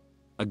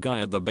 A guy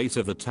at the base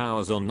of the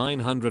towers on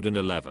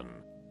 911.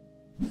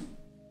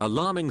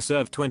 Alarming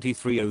Serve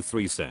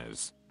 2303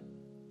 says.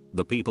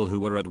 The people who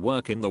were at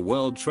work in the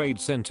World Trade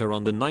Center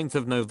on the 9th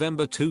of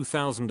November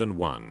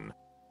 2001.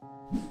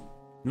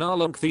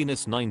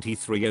 Nalonkthenis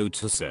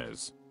 9302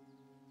 says.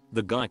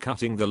 The guy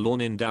cutting the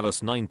lawn in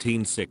Dallas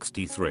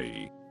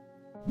 1963.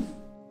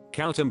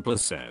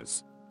 Cowtemplus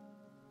says.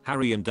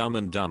 Harry and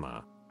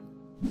Dumber.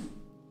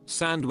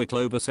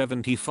 Sandwicklover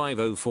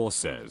 7504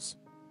 says.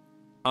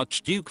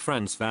 Archduke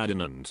Franz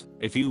Ferdinand,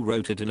 if you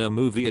wrote it in a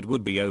movie it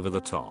would be over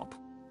the top.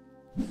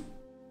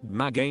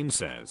 Magane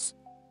says.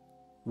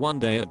 One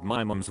day at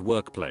my mom's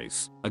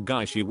workplace, a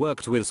guy she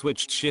worked with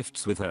switched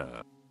shifts with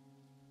her.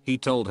 He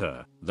told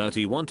her that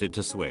he wanted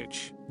to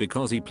switch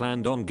because he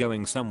planned on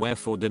going somewhere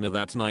for dinner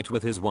that night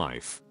with his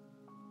wife.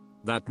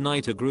 That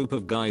night a group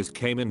of guys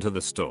came into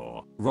the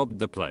store, robbed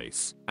the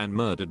place, and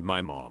murdered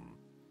my mom.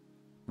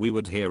 We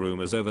would hear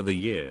rumors over the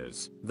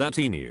years that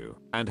he knew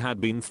and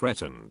had been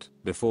threatened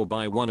before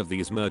by one of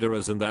these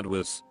murderers, and that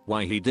was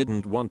why he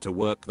didn't want to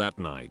work that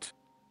night.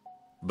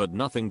 But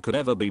nothing could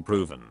ever be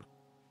proven.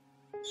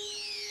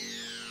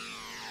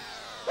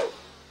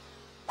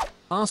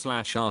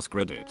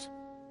 r/AskReddit.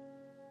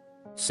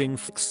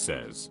 Singfix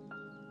says.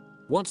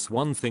 What's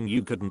one thing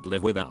you couldn't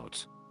live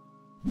without?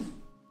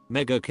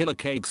 Mega Killer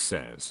Cakes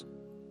says.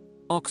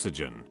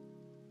 Oxygen.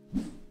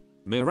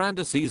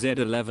 Miranda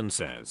CZ11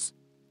 says.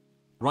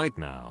 Right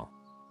now.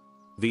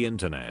 The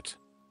internet.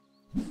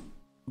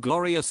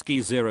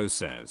 GloriaSki0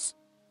 says.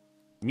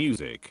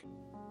 Music.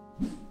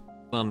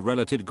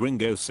 Unrelated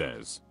Gringo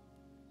says.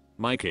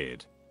 My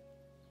kid.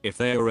 If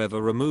they are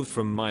ever removed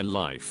from my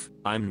life,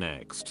 I'm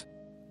next.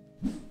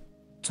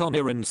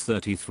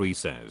 Tonirins33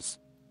 says.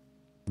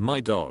 My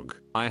dog.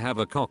 I have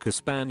a cocker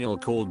spaniel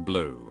called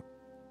Blue.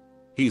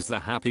 He's the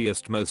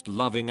happiest, most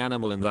loving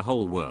animal in the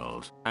whole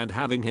world, and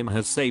having him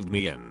has saved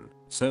me in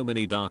so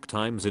many dark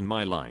times in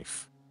my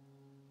life.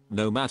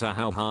 No matter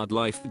how hard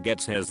life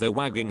gets, hairs they're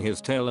wagging his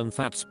tail, and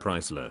that's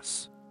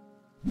priceless.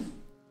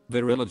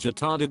 Virilija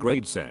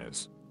Tardigrade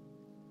says.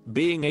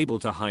 Being able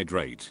to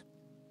hydrate.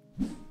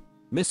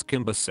 Miss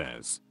Kimber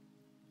says.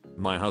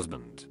 My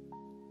husband.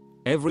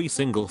 Every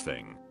single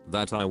thing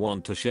that I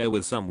want to share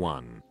with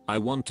someone, I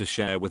want to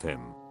share with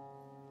him.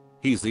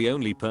 He's the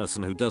only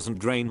person who doesn't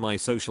drain my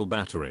social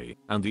battery,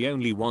 and the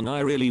only one I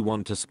really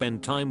want to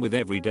spend time with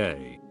every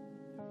day.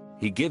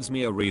 He gives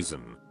me a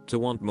reason to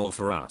want more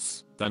for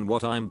us than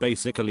what I'm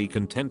basically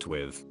content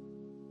with.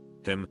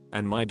 Him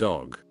and my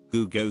dog,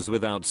 who goes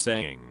without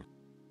saying.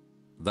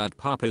 That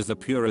pup is the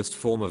purest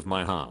form of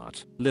my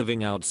heart,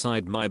 living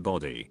outside my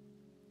body.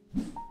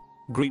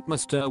 Greet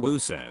Mr. Wu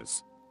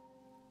says.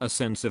 A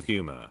sense of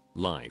humor,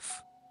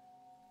 life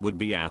would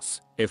be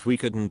ass if we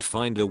couldn't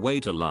find a way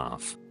to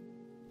laugh.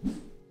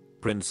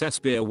 Princess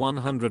Beer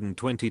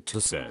 122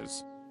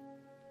 says.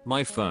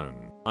 My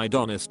phone, I'd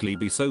honestly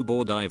be so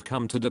bored I've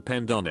come to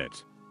depend on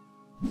it.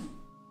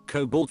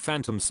 Cobalt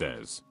Phantom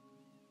says.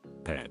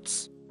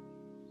 Pets.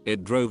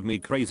 It drove me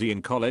crazy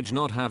in college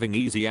not having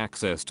easy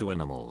access to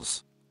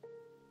animals.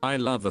 I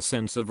love the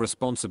sense of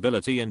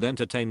responsibility and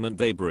entertainment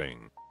they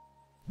bring.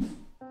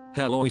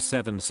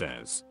 Helloy7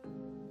 says.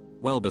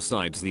 Well,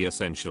 besides the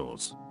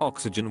essentials,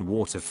 oxygen,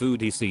 water,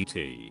 food,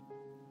 etc.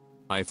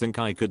 I think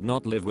I could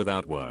not live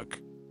without work.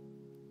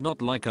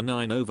 Not like a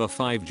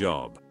 9/5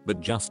 job,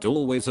 but just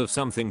always have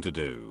something to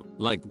do,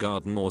 like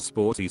garden or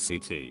sport,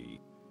 etc.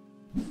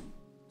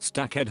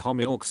 Stackhead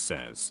Homiorx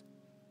says.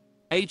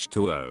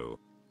 H2O.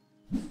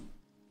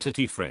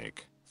 Titty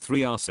Frick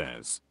 3R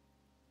says.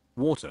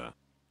 Water.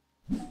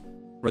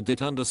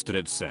 Reddit understood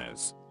it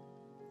says.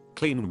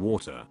 Clean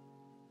water.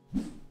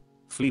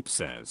 Fleep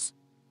says.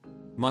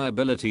 My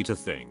ability to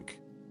think.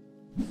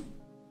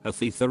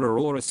 Athitha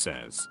Aurora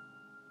says.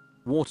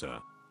 Water.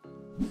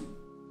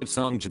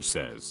 Sanjit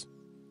says.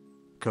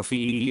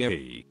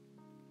 Coffee.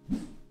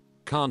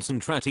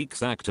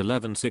 Concentratex Act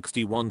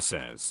 1161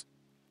 says.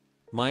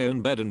 My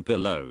own bed and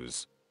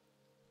pillows.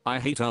 I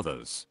hate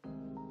others.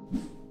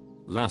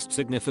 Last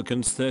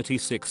Significance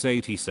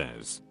 3680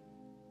 says.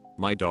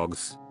 My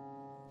dogs.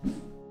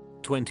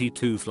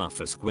 22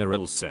 Fluffer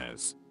Squirrels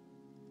says.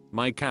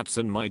 My cats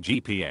and my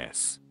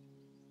GPS.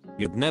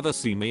 You'd never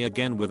see me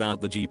again without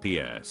the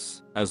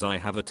GPS, as I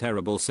have a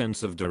terrible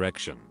sense of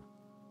direction.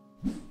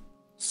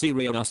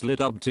 Sirius Lit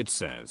Uptit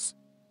says.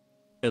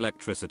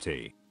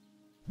 Electricity.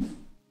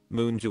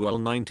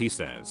 Moonjewel 90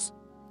 says.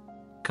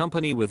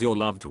 Company with your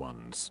loved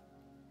ones.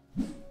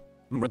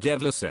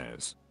 Mradevla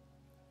says.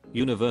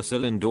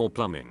 Universal indoor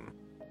plumbing.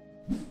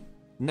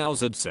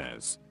 Nowzad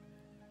says.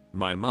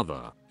 My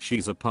mother,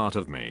 she's a part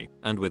of me,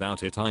 and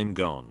without it I'm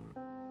gone.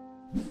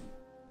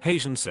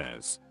 Haitian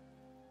says.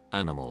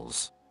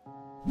 Animals.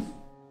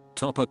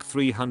 Topic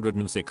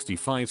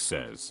 365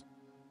 says.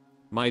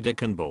 My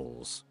dick and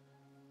balls.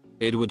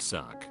 It would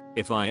suck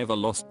if I ever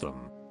lost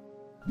them.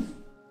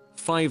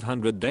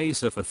 500 days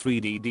for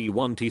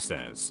 3DD1T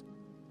says.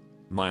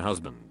 My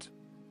husband.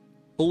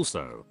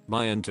 Also,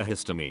 my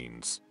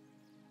antihistamines.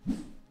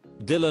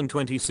 Dylan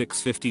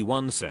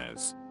 2651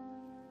 says.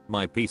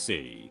 My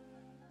PC.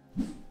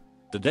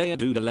 Today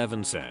Dude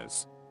 11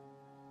 says.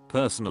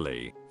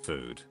 Personally,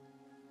 food.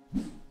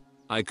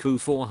 IQ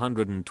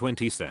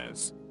 420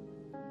 says.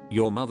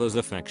 Your mother's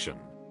affection.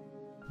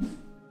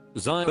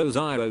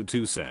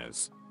 Zyro02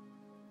 says.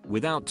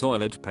 Without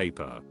toilet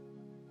paper.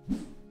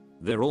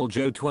 They're all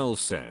Joe 12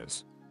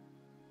 says.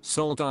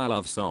 Salt, I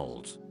love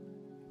salt.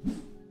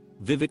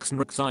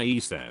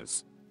 Vivixnrixie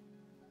says.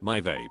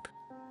 My vape.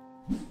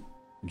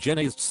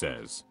 Jenist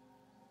says.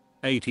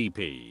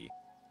 ATP.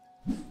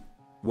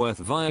 Worth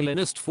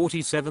Violinist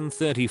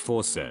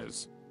 4734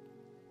 says.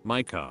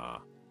 My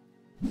car.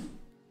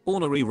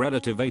 Ornery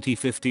Relative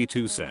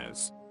 8052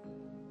 says.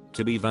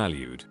 To be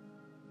valued.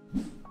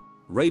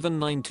 Raven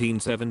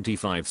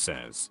 1975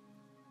 says.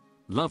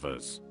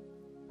 Lovers.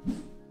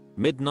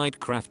 Midnight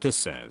Crafter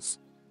says.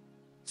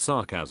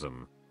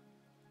 Sarcasm.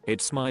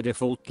 It's my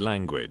default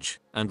language,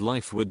 and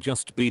life would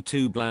just be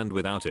too bland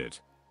without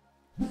it.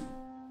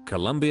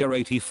 Columbia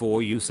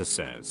 84 user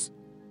says.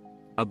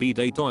 A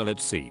bidet toilet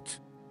seat.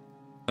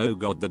 Oh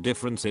god, the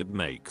difference it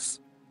makes.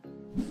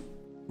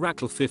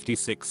 Rackle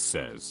 56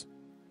 says.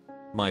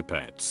 My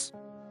pets.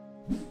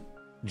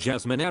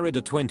 Jasmine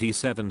Erida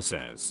 27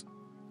 says.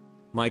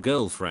 My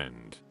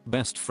girlfriend,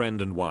 best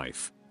friend and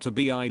wife, to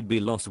be I'd be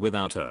lost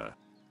without her.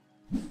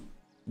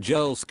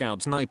 Girl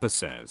Scout Sniper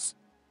says.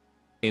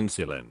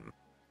 Insulin.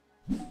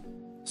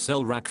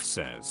 Selrak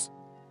says.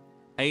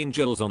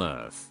 Angels on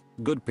earth,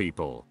 good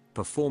people,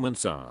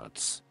 performance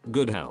arts,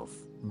 good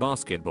health,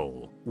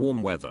 basketball,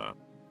 warm weather.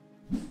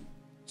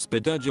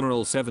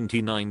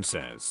 Spidergeral79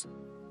 says,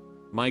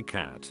 my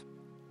cat.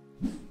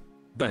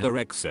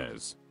 Beharek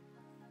says,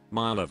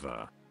 my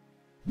lover.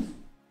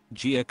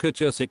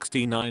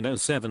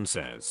 Giakucha6907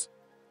 says,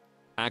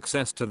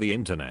 access to the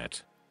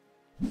internet.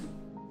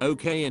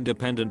 OK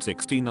Independent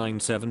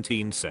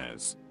 6917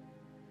 says,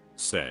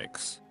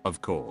 sex,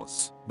 of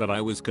course, but I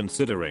was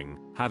considering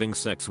having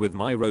sex with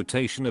my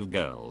rotation of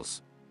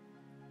girls.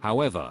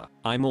 However,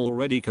 I'm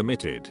already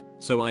committed,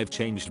 so I've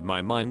changed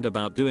my mind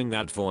about doing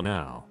that for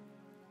now.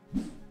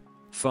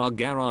 Far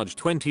Garage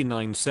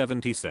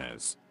 2970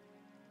 says,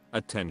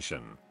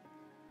 attention.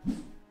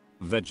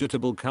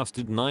 Vegetable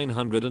Custard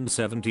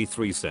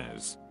 973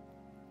 says,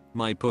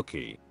 my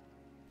Pookie.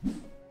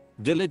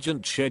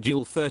 Diligent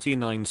Schedule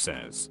 39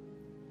 says,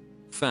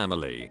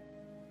 family.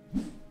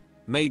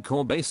 May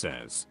Corbet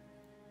says,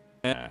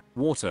 air,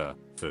 water,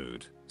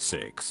 food,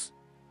 6.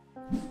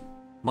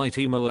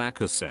 Mighty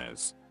Malacca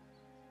says,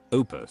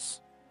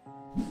 opus.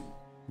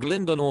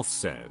 Glinda North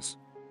says,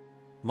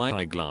 my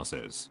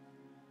eyeglasses.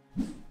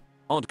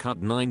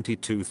 Oddcut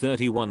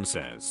 9231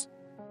 says,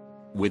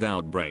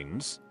 without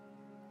brains.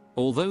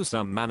 Although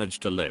some manage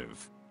to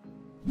live.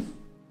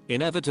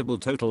 Inevitable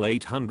Total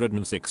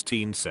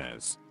 816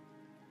 says,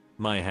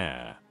 my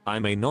hair. I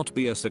may not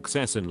be a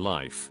success in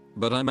life,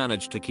 but I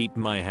managed to keep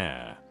my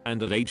hair,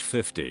 and at age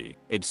 50,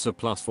 it's a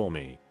plus for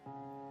me.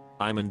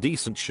 I'm in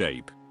decent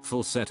shape,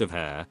 full set of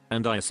hair,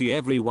 and I see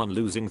everyone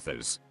losing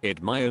theirs.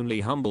 It my only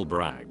humble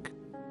brag.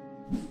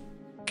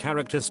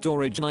 Character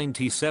Storage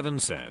 97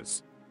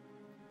 says,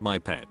 my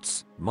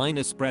pets, my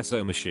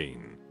Nespresso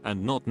machine,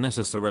 and not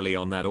necessarily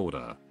on that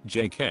order,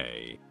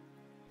 JK.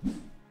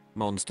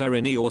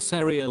 Monsterini or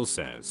Cereal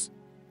says,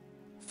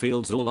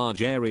 fields or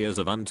large areas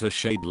of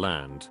unshaded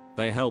land,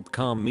 they help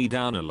calm me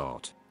down a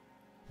lot.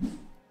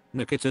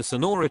 Nikita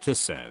Sonoritus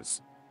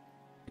says,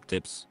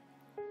 tips.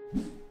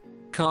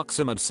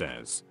 Karksamad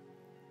says,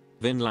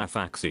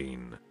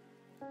 Vinlafaxine.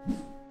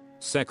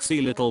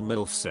 Sexy Little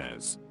MILF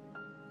says,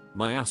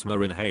 my asthma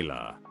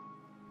inhaler.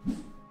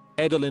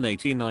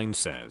 Edelin89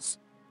 says,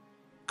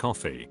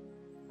 coffee.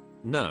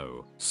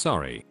 No,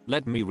 sorry,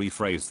 let me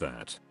rephrase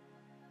that.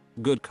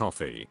 Good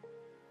coffee.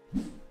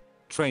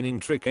 Training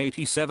Trick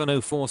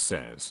 8704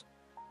 says,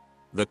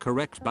 the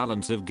correct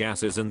balance of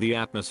gases in the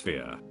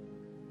atmosphere.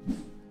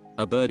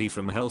 A birdie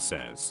from hell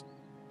says,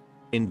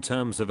 in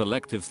terms of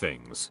elective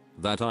things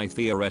that I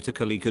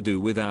theoretically could do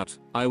without,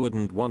 I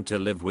wouldn't want to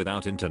live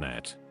without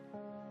internet.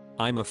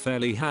 I'm a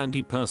fairly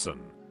handy person.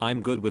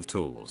 I'm good with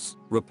tools,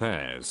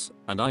 repairs,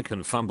 and I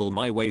can fumble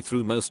my way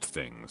through most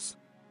things.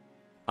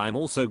 I'm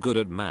also good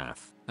at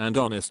math, and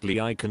honestly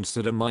I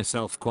consider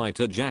myself quite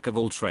a jack of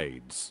all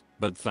trades,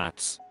 but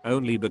that's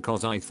only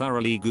because I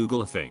thoroughly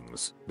Google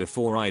things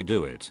before I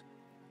do it.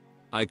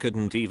 I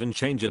couldn't even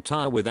change a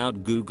tire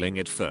without Googling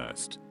it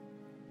first.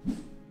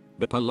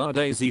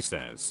 Bipolar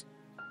says,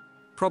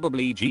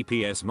 probably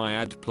GPS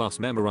Myad plus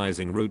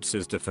memorizing routes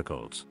is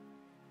difficult.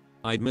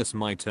 I'd miss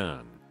my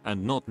turn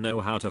and not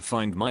know how to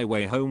find my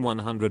way home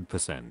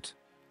 100%.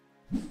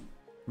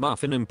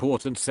 Muffin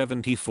Important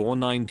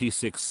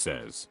 7496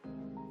 says,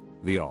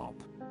 the op.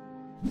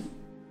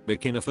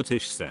 Bikina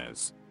Fetish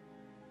says,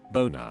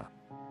 boner.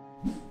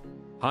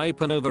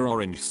 Hypernova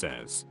Orange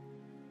says,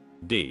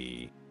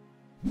 D.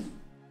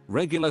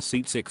 Regular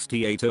Seat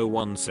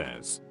 6801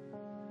 says,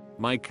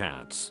 my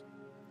cats.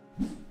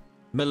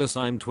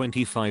 Millisime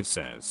 25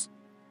 says,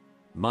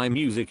 my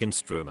music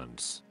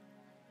instruments.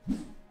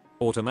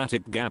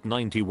 Automatic Gap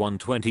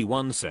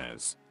 9121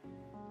 says,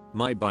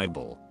 my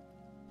Bible.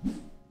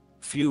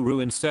 Few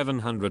Ruin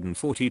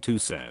 742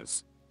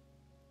 says,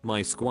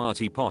 my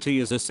squatty potty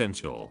is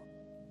essential.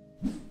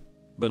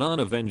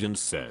 Banana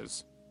Vengeance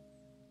says,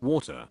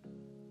 water.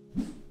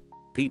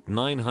 Pete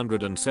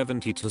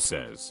 972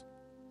 says,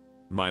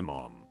 my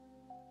mom.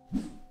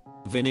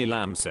 Vinny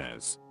Lamb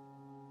says,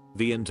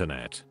 the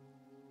internet.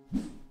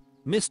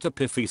 Mr.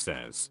 Piffy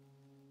says,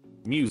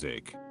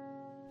 music.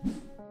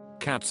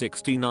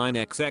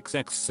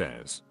 Cat69xxx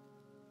says,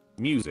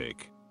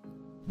 music.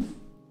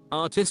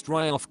 Artist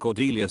Ryoff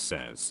Cordelia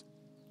says,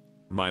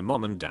 my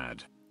mom and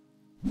dad.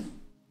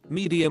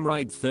 Medium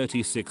Ride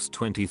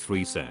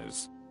 3623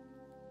 says,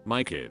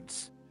 my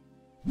kids.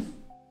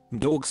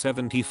 Dog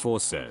 74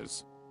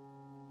 says,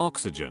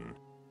 oxygen.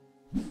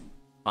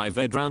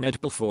 Ivedran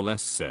Edpil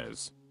less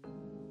says,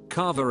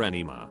 Carver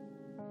Enema.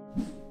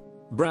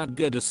 Brad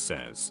Geddes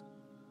says,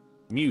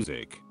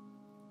 music.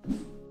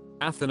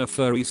 Athena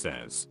Furry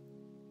says,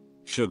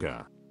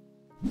 sugar.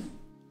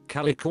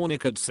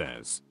 Calicornicut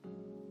says,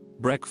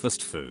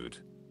 breakfast food.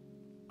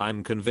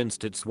 I'm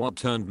convinced it's what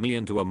turned me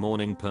into a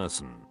morning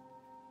person.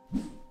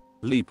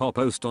 Lee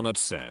Popostonut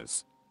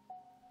says,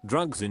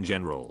 drugs in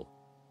general.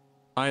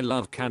 I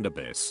love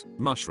cannabis,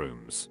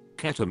 mushrooms,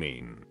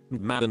 ketamine,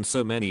 mad and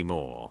so many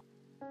more.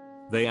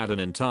 They add an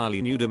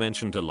entirely new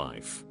dimension to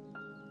life.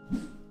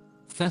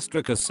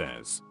 Thestrika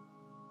says,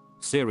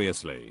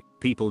 seriously,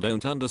 people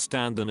don't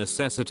understand the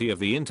necessity of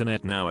the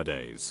internet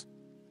nowadays.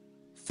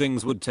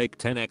 Things would take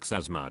 10x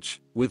as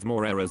much, with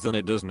more errors than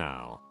it does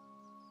now.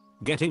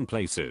 Getting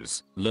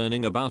places,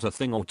 learning about a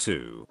thing or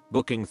two,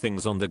 booking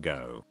things on the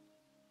go.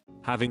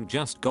 Having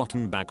just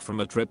gotten back from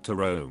a trip to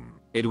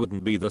Rome, it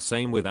wouldn't be the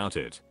same without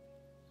it.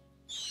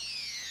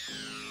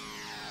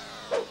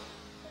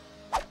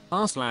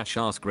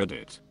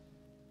 r/AskReddit.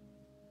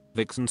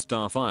 Vixen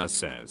Starfire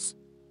says.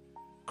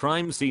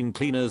 Crime scene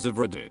cleaners of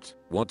Reddit,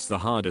 what's the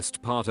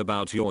hardest part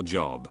about your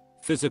job,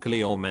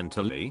 physically or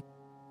mentally?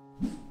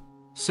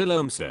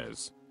 Siloam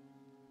says.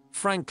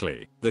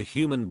 Frankly, the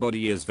human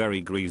body is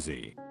very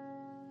greasy.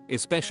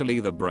 Especially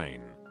the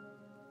brain.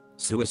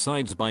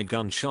 Suicides by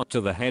gunshot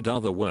to the head are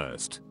the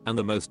worst, and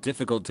the most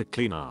difficult to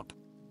clean up.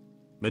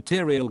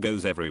 Material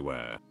goes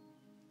everywhere.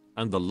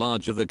 And the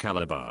larger the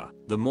caliber,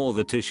 the more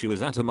the tissue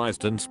is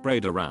atomized and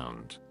sprayed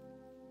around.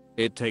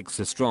 It takes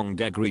a strong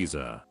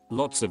degreaser,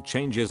 lots of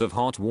changes of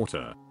hot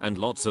water, and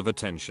lots of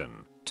attention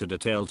to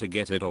detail to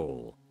get it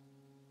all.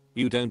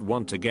 You don't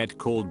want to get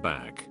called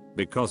back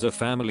because a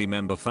family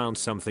member found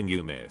something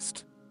you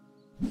missed.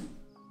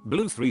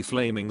 Blue3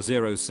 Flaming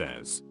Zero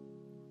says.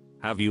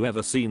 Have you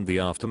ever seen the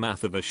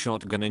aftermath of a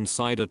shotgun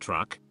inside a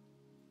truck?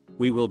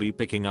 We will be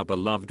picking up a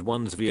loved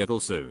one's vehicle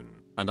soon,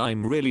 and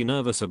I'm really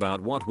nervous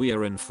about what we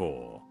are in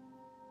for.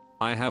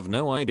 I have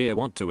no idea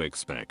what to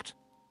expect.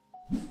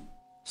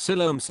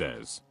 Siloam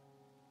says.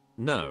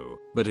 No,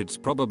 but it's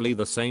probably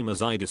the same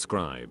as I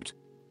described.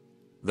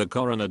 The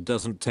coroner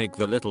doesn't take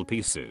the little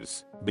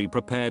pieces, be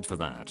prepared for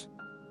that.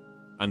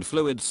 And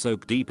fluids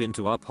soak deep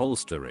into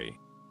upholstery.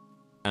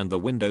 And the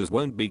windows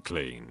won't be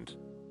cleaned.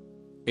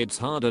 It's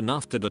hard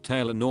enough to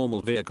detail a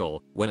normal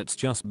vehicle when it's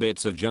just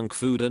bits of junk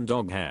food and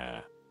dog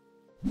hair.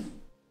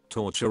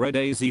 Tortured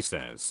AZ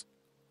says.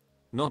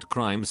 Not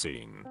crime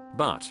scene,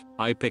 but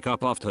I pick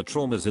up after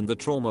traumas in the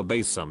trauma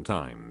base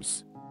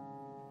sometimes.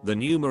 The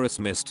numerous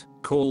missed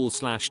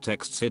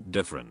calls/texts hit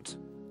different.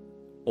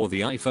 Or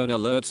the iPhone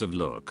alerts of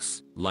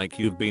looks like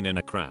you've been in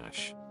a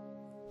crash.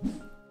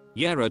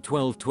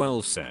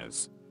 Yara1212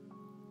 says.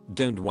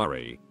 Don't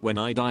worry, when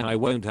I die I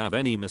won't have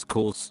any missed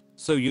calls,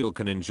 so you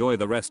can enjoy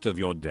the rest of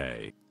your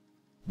day.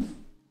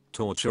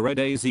 Tortured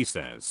AZ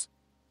says.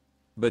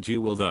 But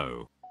you will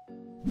though.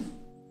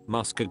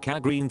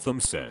 Muskaka Green Thumb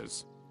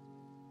says.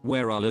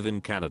 Where I live in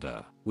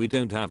Canada, we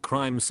don't have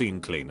crime scene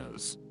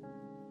cleaners.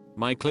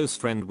 My close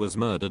friend was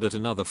murdered at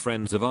another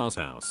friend's of ours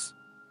house.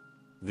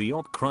 The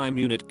op crime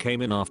unit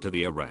came in after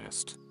the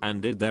arrest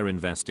and did their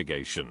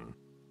investigation.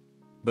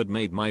 But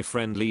made my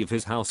friend leave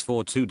his house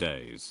for 2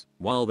 days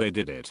while they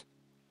did it.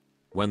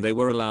 When they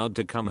were allowed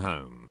to come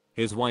home,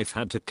 his wife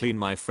had to clean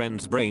my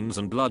friend's brains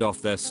and blood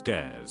off their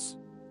stairs.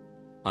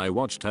 I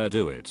watched her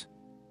do it.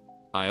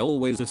 I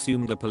always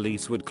assumed the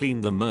police would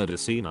clean the murder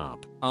scene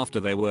up after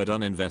they were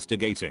done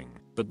investigating,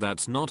 but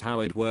that's not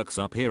how it works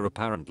up here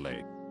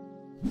apparently.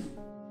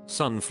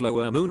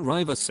 Sunflower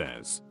Moonriver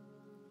says.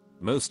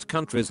 Most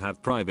countries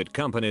have private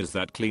companies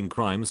that clean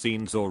crime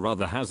scenes or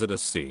other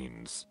hazardous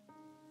scenes.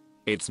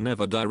 It's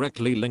never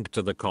directly linked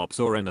to the cops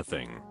or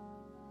anything.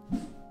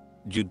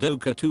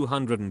 Judoka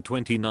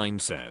 229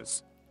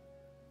 says.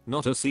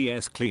 Not a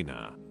CS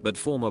cleaner, but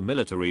former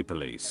military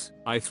police.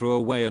 I threw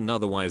away an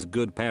otherwise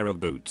good pair of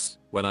boots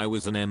when I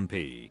was an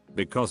MP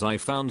because I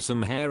found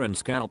some hair and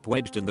scalp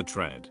wedged in the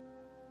tread.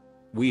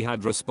 We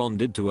had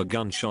responded to a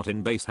gunshot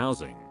in base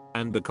housing,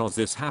 and because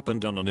this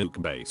happened on a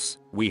nuke base,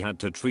 we had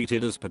to treat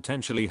it as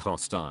potentially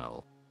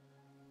hostile.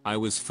 I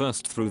was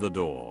first through the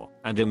door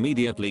and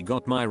immediately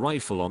got my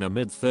rifle on a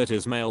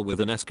mid-30s male with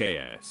an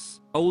SKS,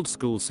 old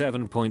school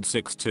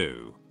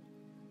 7.62.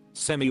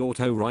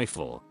 Semi-auto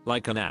rifle,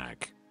 like an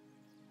AK.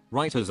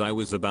 Right as I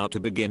was about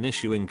to begin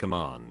issuing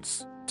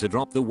commands to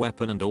drop the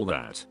weapon and all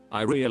that,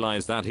 I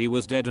realized that he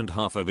was dead and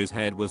half of his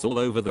head was all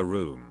over the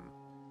room.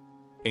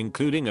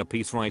 Including a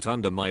piece right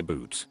under my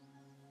boot.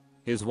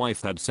 His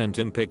wife had sent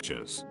him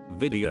pictures,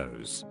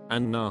 videos,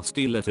 and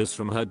nasty letters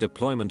from her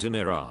deployment in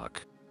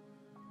Iraq.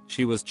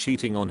 She was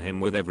cheating on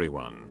him with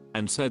everyone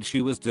and said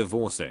she was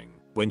divorcing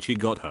when she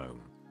got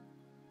home.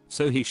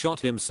 So he shot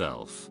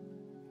himself.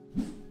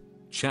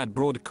 Chad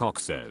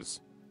Broadcock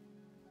says.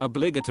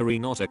 Obligatory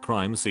not a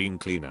crime scene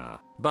cleaner,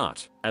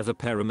 but as a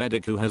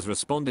paramedic who has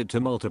responded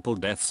to multiple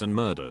deaths and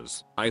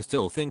murders, I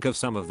still think of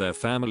some of their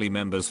family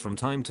members from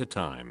time to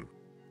time.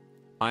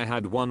 I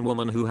had one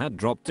woman who had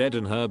dropped dead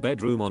in her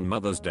bedroom on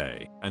Mother's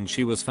Day, and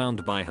she was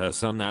found by her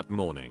son that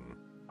morning.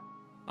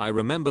 I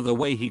remember the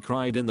way he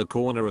cried in the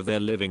corner of their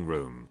living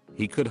room.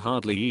 He could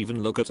hardly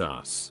even look at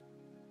us.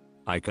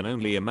 I can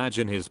only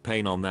imagine his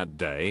pain on that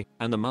day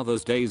and the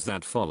Mother's Days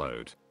that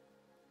followed.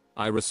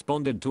 I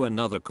responded to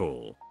another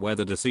call where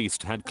the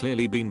deceased had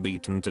clearly been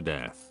beaten to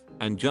death,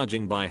 and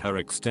judging by her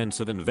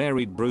extensive and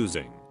varied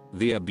bruising,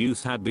 the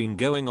abuse had been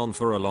going on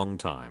for a long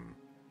time.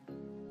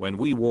 When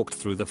we walked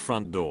through the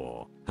front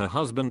door, her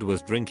husband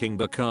was drinking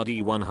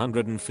Bacardi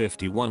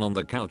 151 on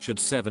the couch at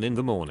 7 in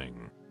the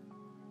morning.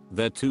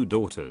 Their 2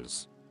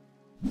 daughters,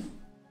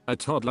 a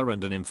toddler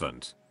and an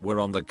infant, were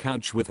on the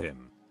couch with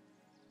him.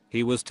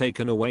 He was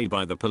taken away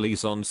by the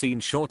police on scene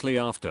shortly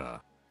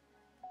after.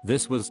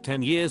 This was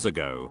 10 years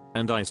ago,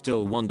 and I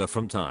still wonder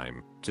from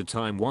time to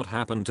time what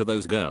happened to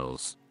those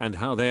girls and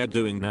how they're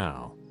doing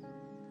now.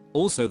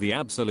 Also, the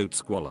absolute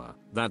squalor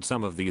that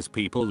some of these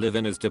people live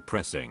in is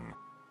depressing.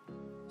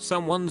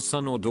 Someone's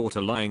son or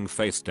daughter lying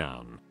face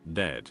down,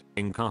 dead,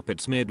 in carpet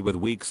smeared with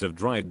weeks of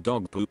dried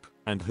dog poop,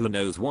 and who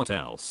knows what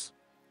else.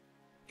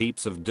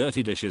 Heaps of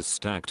dirty dishes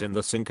stacked in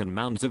the sink and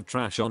mounds of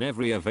trash on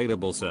every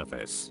available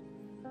surface.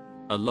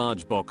 A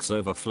large box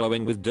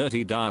overflowing with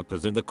dirty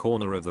diapers in the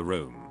corner of the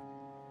room.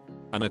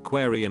 An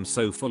aquarium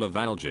so full of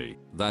algae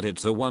that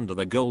it's a wonder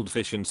the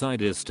goldfish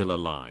inside is still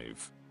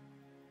alive.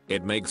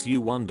 It makes you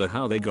wonder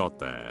how they got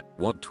there,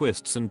 what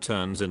twists and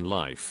turns in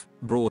life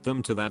brought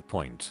them to that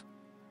point.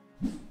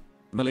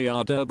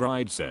 Milliardaire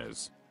Bride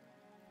says,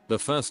 the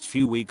first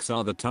few weeks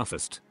are the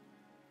toughest.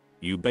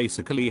 You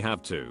basically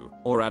have to,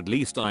 or at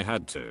least I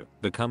had to,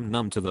 become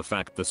numb to the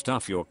fact the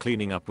stuff you're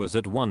cleaning up was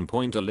at one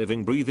point a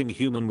living breathing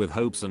human with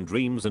hopes and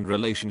dreams and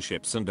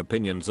relationships and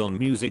opinions on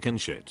music and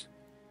shit.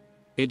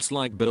 It's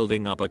like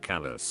building up a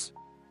callus.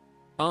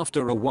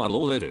 After a while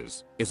all it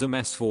is a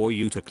mess for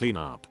you to clean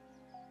up.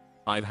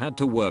 I've had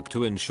to work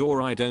to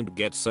ensure I don't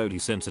get so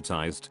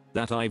desensitized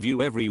that I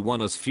view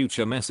everyone as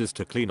future messes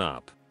to clean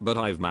up, but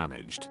I've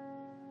managed.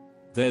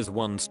 There's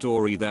one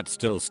story that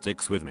still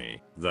sticks with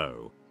me,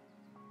 though.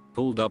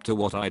 Pulled up to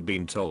what I'd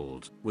been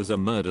told was a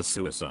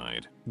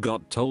murder-suicide.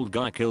 Got told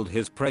guy killed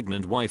his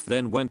pregnant wife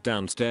then went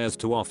downstairs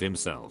to off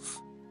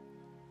himself.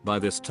 By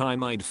this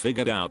time I'd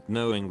figured out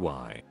knowing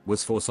why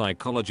was for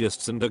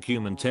psychologists and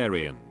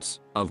documentarians,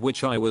 of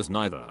which I was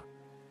neither.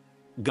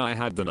 Guy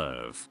had the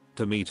nerve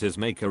to meet his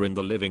maker in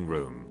the living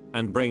room,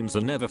 and brains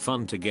are never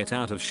fun to get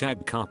out of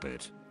shag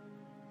carpet.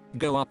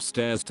 Go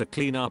upstairs to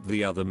clean up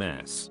the other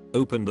mess,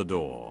 open the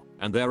door,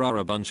 and there are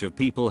a bunch of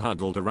people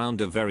huddled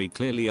around a very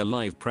clearly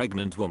alive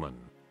pregnant woman.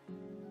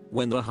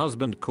 When the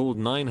husband called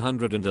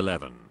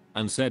 911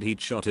 and said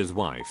he'd shot his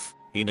wife,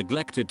 he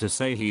neglected to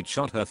say he'd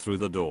shot her through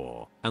the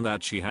door and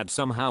that she had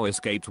somehow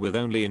escaped with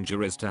only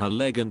injuries to her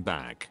leg and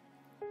back.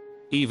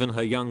 Even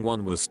her young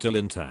one was still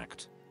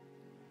intact.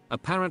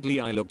 Apparently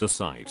I looked a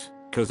sight,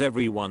 cause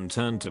everyone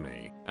turned to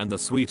me, and the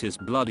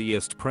sweetest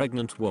bloodiest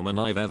pregnant woman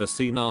I've ever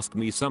seen asked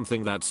me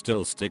something that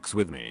still sticks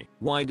with me.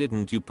 Why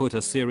didn't you put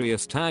a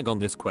serious tag on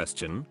this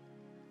question?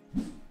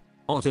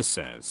 Otis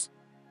says,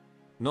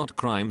 not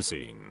crime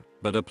scene,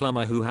 but a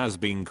plumber who has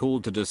been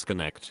called to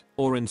disconnect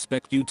or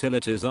inspect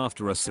utilities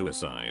after a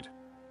suicide.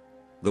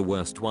 The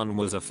worst one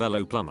was a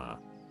fellow plumber.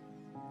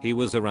 He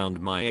was around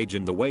my age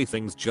and the way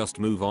things just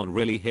move on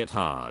really hit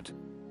hard.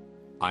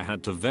 I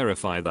had to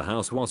verify the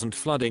house wasn't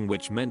flooding,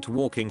 which meant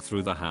walking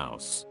through the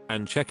house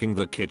and checking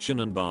the kitchen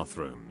and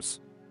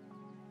bathrooms.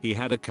 He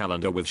had a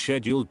calendar with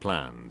scheduled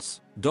plans,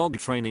 dog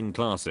training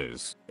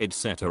classes,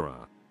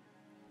 etc.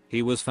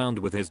 He was found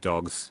with his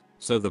dogs,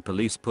 so the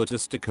police put a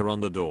sticker on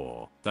the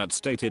door that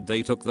stated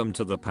they took them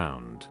to the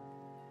pound.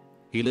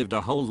 He lived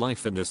a whole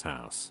life in this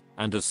house,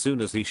 and as soon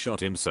as he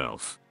shot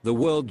himself, the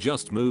world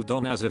just moved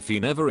on as if he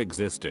never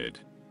existed.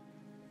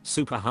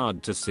 Super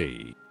hard to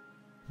see.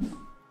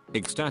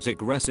 Ecstatic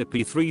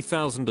Recipe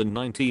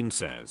 3019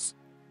 says,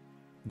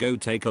 go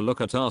take a look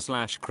at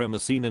r/crema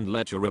scene and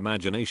let your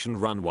imagination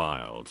run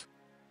wild.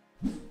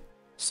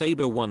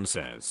 Saber1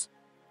 says,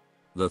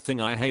 the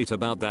thing I hate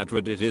about that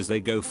Reddit is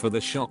they go for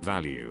the shock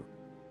value.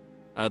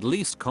 At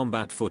least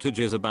combat footage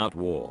is about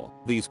war.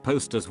 These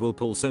posters will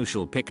pull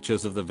social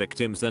pictures of the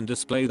victims and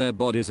display their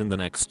bodies in the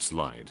next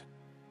slide.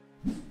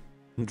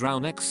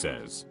 DrownX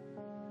says,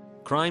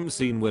 crime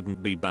scene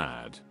wouldn't be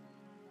bad.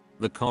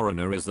 The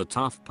coroner is the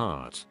tough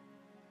part.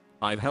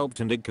 I've helped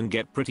and it can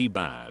get pretty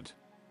bad.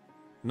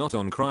 Not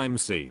on crime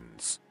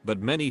scenes,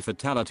 but many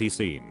fatality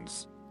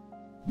scenes.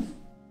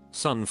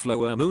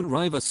 Sunflower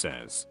Moonriver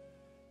says,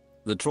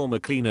 the Trauma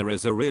Cleaner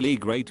is a really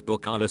great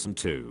book I listened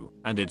to,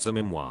 and it's a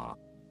memoir.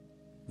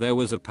 There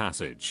was a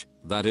passage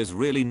that is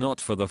really not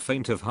for the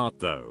faint of heart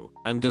though,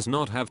 and does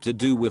not have to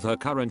do with her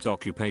current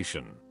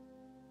occupation.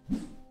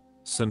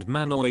 St.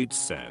 Manoids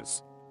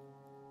says,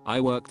 I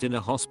worked in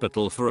a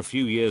hospital for a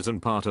few years and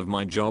part of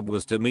my job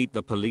was to meet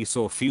the police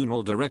or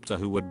funeral director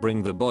who would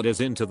bring the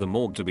bodies into the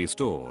morgue to be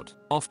stored.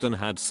 Often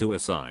had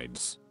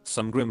suicides,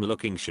 some grim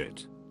looking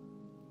shit.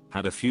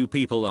 Had a few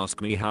people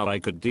ask me how I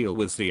could deal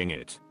with seeing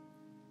it.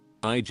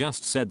 I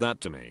just said that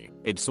to me,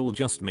 it's all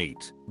just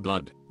meat,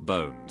 blood,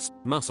 bones,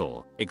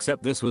 muscle,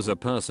 except this was a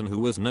person who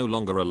was no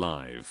longer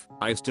alive.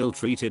 I still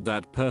treated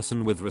that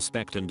person with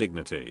respect and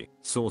dignity,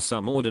 saw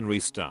some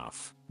ordinary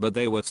stuff, but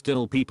they were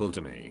still people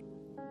to me.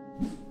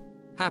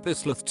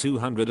 Happysleuth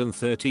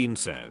 213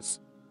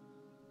 says,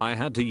 I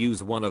had to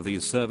use one of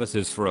these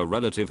services for a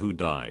relative who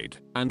died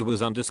and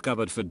was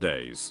undiscovered for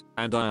days,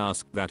 and I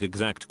asked that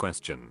exact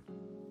question.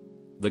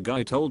 The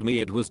guy told me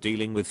it was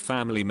dealing with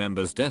family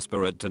members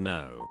desperate to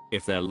know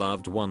if their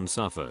loved one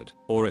suffered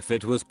or if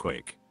it was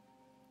quick.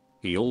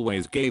 He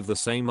always gave the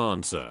same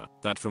answer,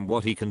 that from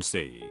what he can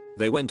see,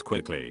 they went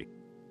quickly.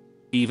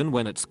 Even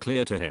when it's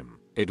clear to him,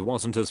 it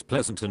wasn't as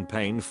pleasant and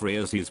pain-free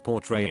as he's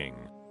portraying.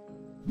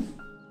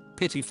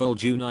 Pitiful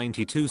Jew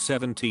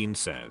 9217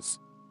 says,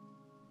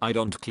 I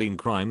don't clean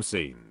crime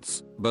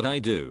scenes, but I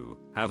do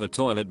have a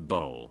toilet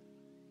bowl.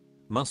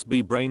 Must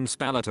be brain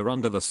splatter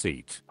under the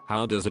seat.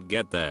 How does it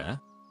get there?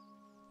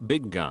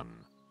 Big gun.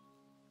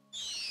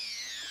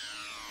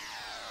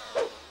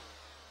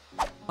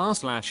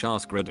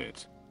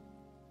 r/AskReddit.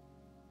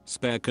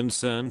 Spare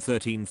Concern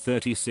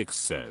 1336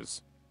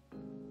 says,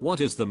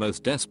 what is the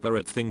most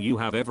desperate thing you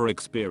have ever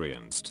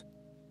experienced?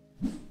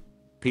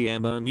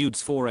 PM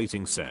Nudes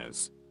 418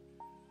 says,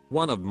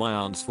 one of my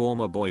aunt's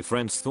former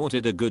boyfriends thought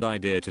it a good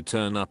idea to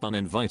turn up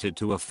uninvited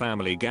to a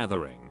family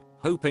gathering,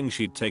 hoping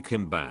she'd take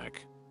him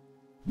back.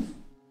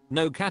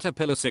 No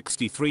Caterpillar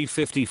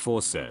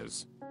 6354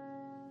 says,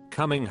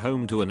 coming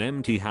home to an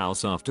empty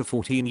house after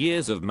 14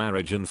 years of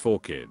marriage and 4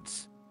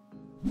 kids.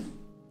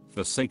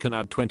 Forsaken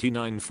at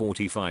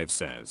 2945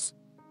 says,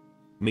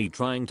 me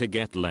trying to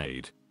get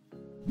laid.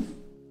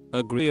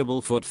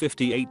 Agreeable Foot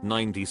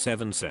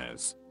 5897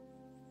 says,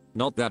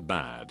 not that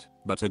bad,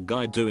 but a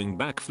guy doing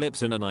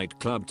backflips in a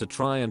nightclub to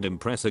try and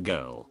impress a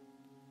girl.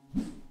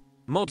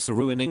 Mods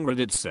Ruining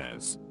Reddit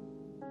says,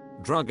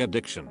 drug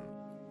addiction.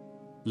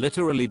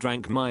 Literally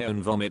drank my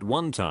own vomit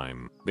one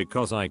time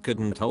because I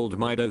couldn't hold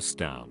my dose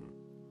down.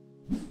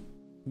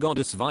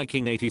 Goddess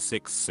Viking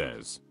 86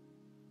 says,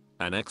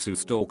 an ex who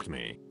stalked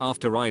me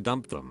after I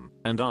dumped them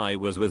and I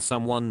was with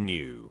someone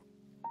new.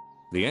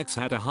 The ex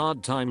had a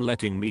hard time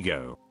letting me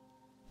go.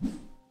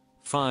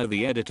 Fire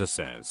the Editor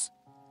says,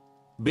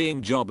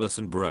 being jobless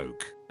and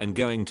broke and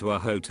going to a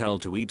hotel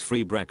to eat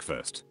free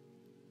breakfast.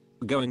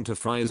 Going to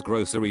Fry's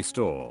grocery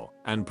store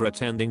and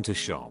pretending to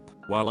shop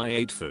while I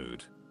ate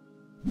food.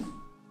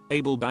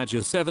 Abel Badger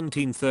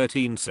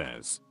 1713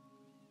 says,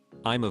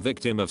 I'm a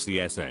victim of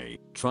CSA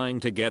trying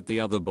to get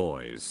the other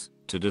boys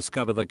to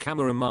discover the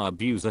camera my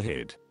abuser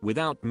hid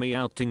without me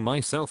outing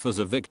myself as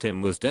a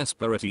victim was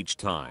desperate each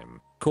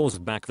time, cause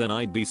back then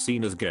I'd be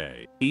seen as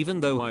gay even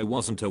though I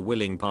wasn't a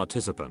willing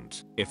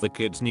participant if the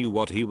kids knew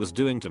what he was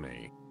doing to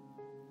me.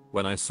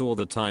 When I saw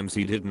the times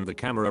he'd hidden the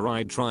camera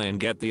I'd try and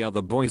get the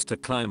other boys to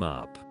climb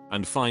up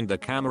and find the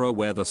camera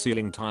where the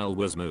ceiling tile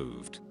was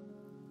moved.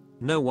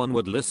 No one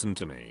would listen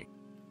to me.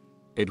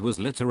 It was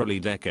literally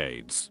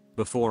decades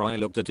before I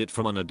looked at it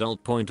from an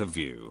adult point of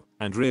view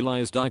and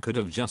realized I could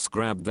have just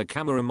grabbed the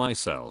camera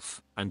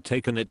myself and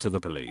taken it to the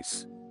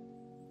police.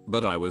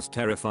 But I was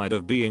terrified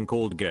of being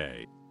called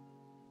gay.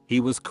 He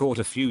was caught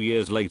a few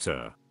years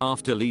later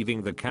after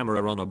leaving the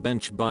camera on a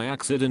bench by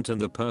accident and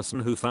the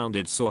person who found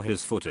it saw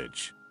his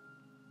footage.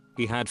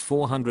 He had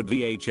 400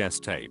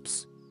 VHS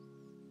tapes.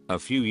 A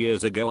few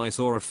years ago I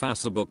saw a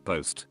Facebook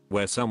post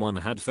where someone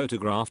had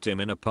photographed him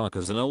in a park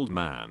as an old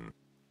man.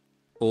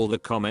 All the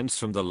comments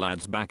from the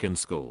lads back in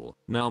school,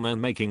 now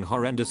man making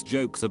horrendous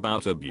jokes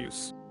about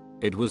abuse.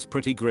 It was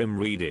pretty grim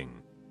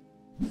reading.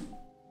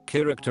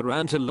 Character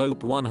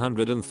Antelope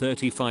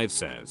 135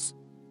 says,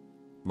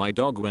 my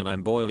dog when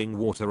I'm boiling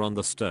water on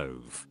the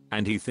stove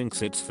and he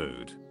thinks it's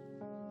food.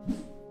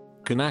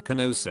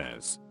 Kanakano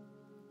says,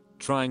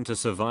 trying to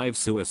survive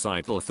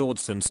suicidal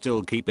thoughts and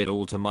still keep it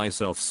all to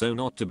myself so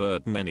not to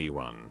burden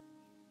anyone.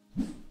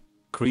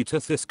 Krita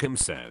Thiskim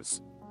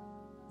says,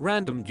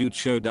 random dude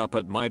showed up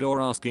at my door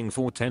asking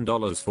for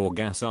 $10 for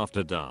gas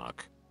after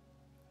dark.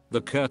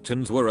 The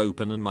curtains were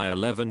open and my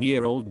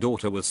 11-year-old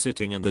daughter was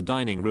sitting in the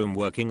dining room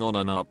working on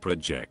an art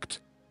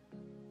project.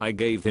 I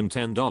gave him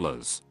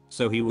 $10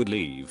 so he would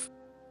leave.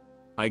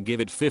 I give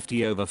it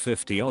 50 over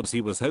 50 odds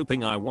he was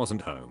hoping I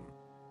wasn't home.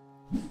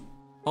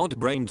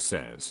 Oddbrained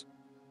says,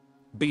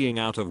 being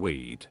out of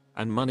weed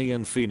and money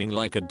and feeling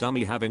like a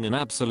dummy having an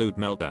absolute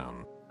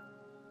meltdown.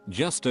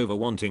 Just over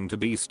wanting to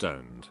be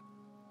stoned.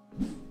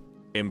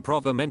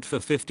 Improvement for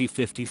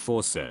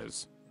 5054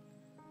 says,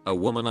 a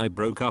woman I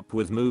broke up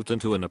with moved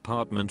into an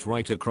apartment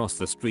right across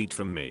the street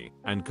from me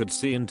and could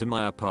see into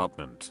my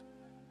apartment.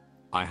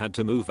 I had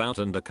to move out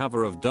under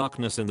cover of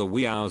darkness in the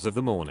wee hours of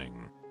the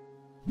morning.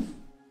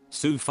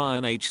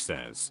 Sufyan H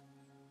says,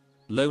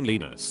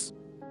 loneliness.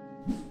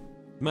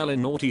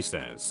 Melanaughty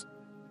says,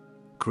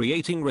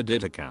 creating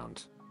Reddit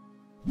account.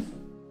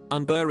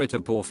 Unburita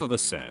Porfava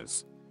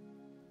says,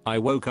 I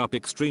woke up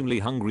extremely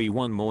hungry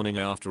one morning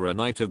after a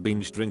night of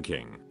binge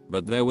drinking,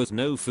 but there was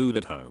no food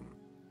at home.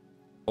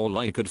 All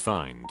I could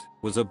find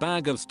was a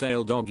bag of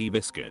stale doggy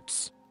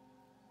biscuits.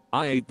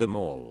 I ate them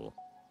all.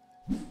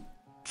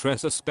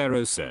 Tressa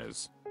Sparrow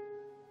says,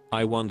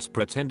 I once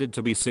pretended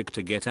to be sick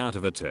to get out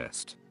of a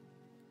test.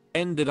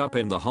 Ended up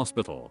in the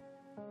hospital.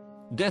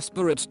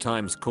 Desperate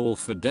times call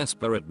for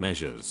desperate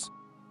measures.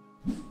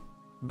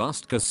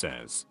 Bustka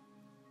says,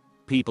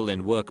 people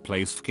in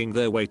workplace fking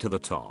their way to the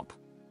top.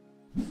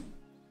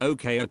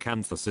 OK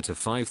Acanthosita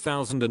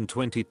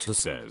 5022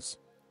 says,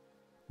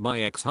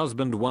 my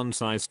ex-husband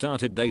once I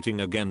started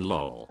dating again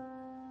lol.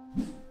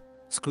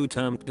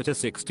 Scootermdata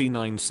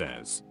 69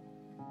 says,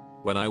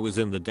 when I was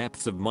in the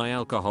depths of my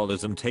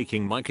alcoholism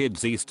taking my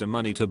kids' Easter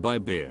money to buy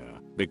beer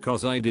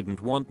because I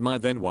didn't want my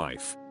then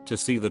wife to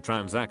see the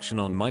transaction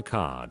on my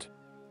card.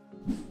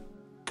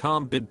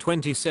 Calmbid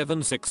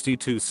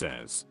 2762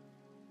 says,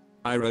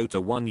 I wrote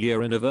a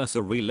 1-year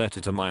anniversary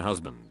letter to my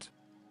husband.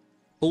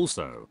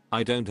 Also,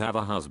 I don't have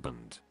a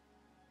husband.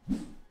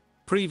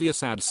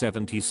 Previous ad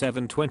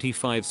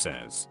 7725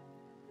 says,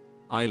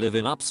 I live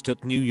in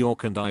upstate New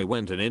York and I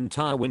went an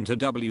entire winter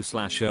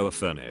w/o a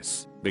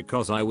furnace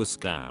because I was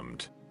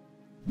scammed.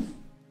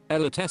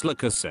 Ella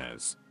Teslaka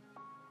says,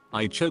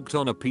 I choked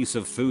on a piece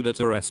of food at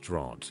a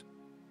restaurant.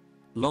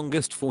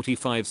 Longest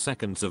 45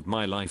 seconds of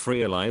my life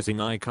realizing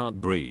I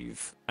can't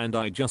breathe and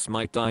I just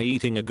might die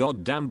eating a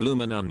goddamn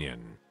bloomin'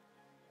 onion.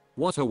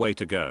 What a way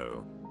to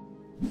go.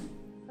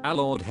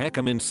 Alord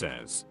Heckerman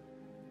says,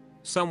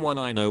 someone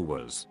I know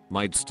was,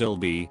 might still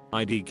be,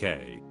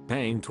 IDK,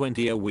 paying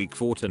 $20 a week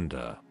for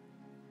Tinder.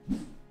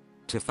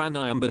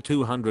 Tiffany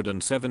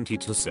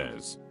 272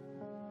 says,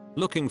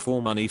 looking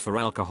for money for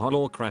alcohol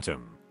or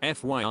kratom,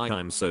 FYI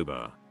I'm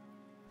sober.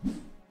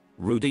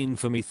 Rudine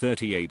for me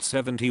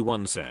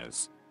 3871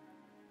 says,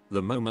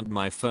 the moment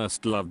my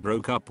first love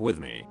broke up with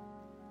me.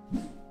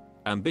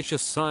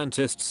 Ambitious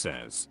scientist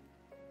says,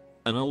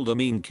 an older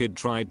mean kid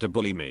tried to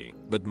bully me,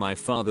 but my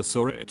father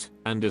saw it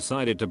and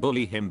decided to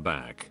bully him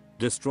back,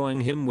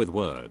 destroying him with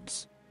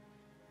words.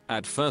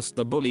 At first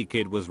the bully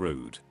kid was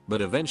rude,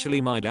 but eventually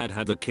my dad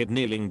had the kid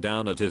kneeling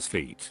down at his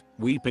feet,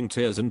 weeping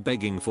tears and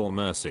begging for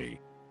mercy.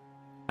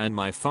 And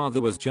my father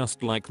was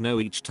just like no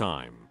each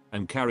time,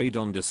 and carried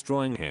on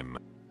destroying him.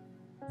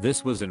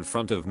 This was in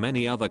front of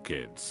many other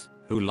kids,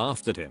 who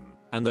laughed at him,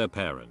 and their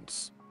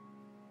parents.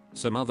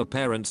 Some other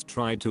parents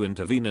tried to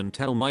intervene and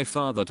tell my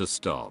father to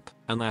stop,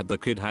 and that the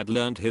kid had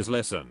learned his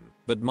lesson,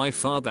 but my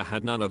father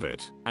had none of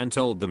it, and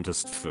told them to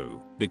stfu,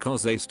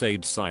 because they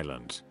stayed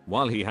silent,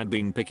 while he had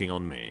been picking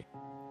on me.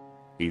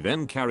 He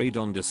then carried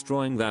on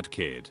destroying that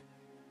kid.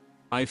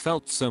 I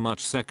felt so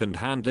much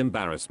second-hand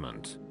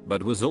embarrassment,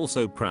 but was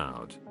also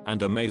proud,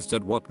 and amazed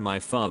at what my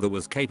father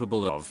was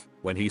capable of,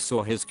 when he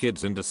saw his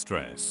kids in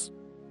distress.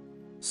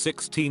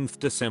 16th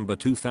December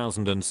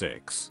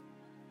 2006.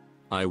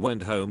 I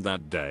went home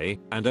that day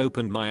and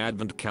opened my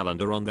advent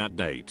calendar on that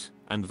date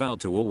and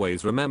vowed to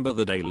always remember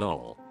the day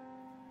lol.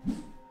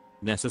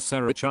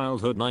 Necessary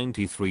Childhood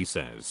 93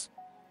 says,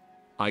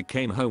 I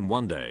came home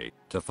one day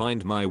to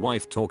find my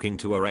wife talking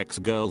to her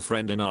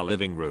ex-girlfriend in our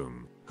living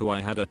room, who I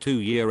had a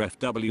 2-year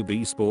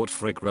FWB sport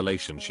frick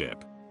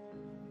relationship.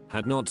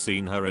 Had not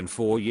seen her in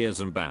 4 years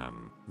and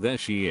bam, there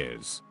she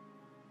is.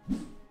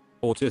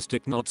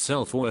 Autistic Not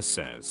Self-Worth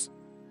says,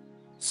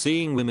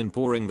 seeing women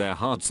pouring their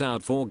hearts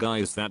out for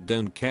guys that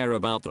don't care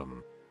about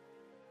them.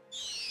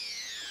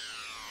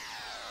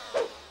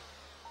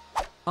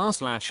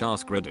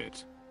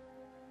 r/AskReddit.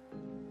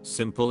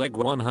 Simple Egg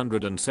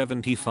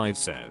 175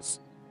 says,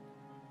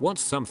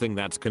 what's something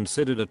that's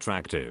considered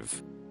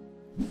attractive?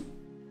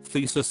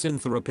 Thesis in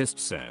Therapist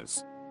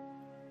says,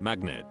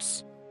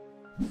 magnets.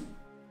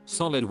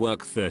 Solid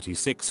Work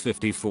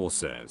 3654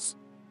 says,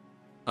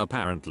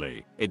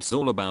 apparently, it's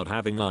all about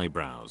having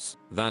eyebrows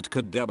that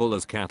could double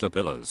as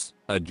caterpillars,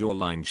 a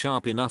jawline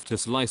sharp enough to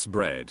slice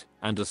bread,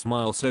 and a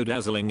smile so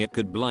dazzling it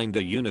could blind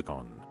a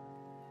unicorn.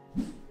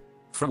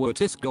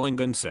 Frawertis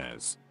Goingen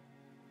says,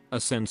 a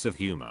sense of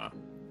humor.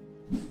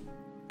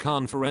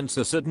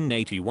 Conferenza Sudden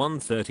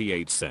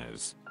 8138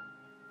 says,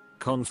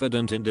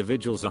 confident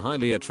individuals are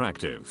highly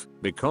attractive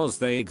because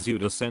they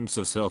exude a sense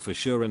of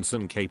self-assurance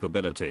and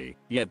capability,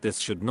 yet this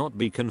should not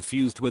be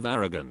confused with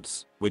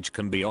arrogance, which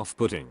can be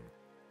off-putting.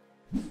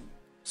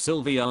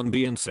 Sylvia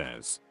Unbean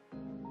says,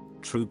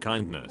 true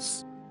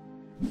kindness.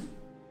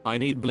 I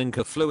need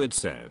blinker fluid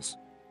says,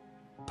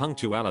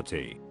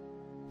 punctuality.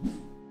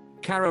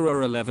 Carrera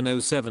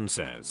 1107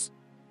 says,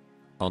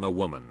 on a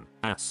woman,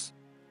 ass.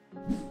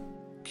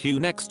 Q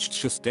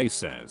next Day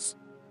says,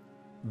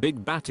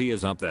 big batty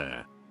is up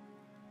there.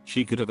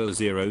 She could have a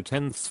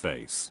 0/10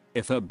 face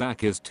if her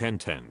back is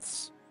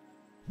 10/10.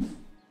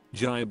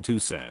 Jibe 2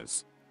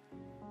 says,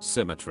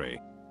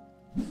 symmetry.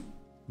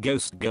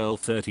 Ghost Girl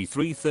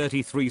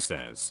 3333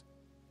 says,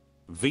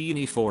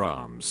 veiny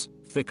forearms,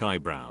 thick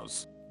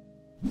eyebrows.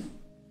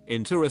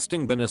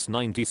 Interesting Bonus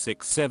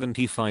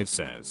 9675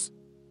 says,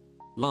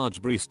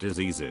 large breast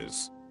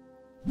diseases.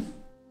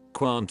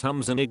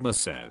 Quantum's Enigma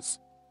says,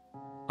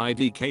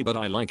 IDK but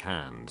I like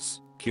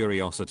hands,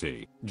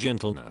 curiosity,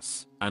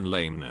 gentleness, and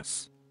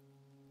lameness.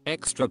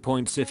 Extra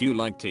points if you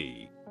like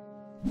tea.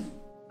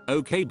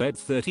 OK Bed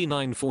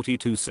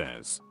 3942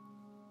 says,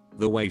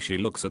 the way she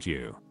looks at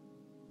you.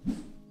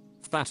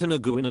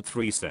 Fatinaguin at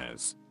 3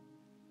 says,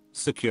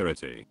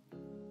 security.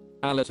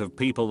 A lot of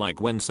people like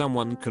when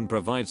someone can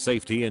provide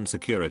safety and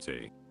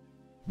security.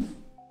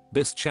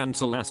 Bis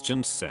Chancel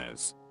Aschens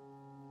says,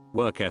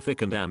 work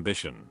ethic and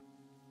ambition.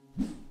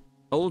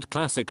 Old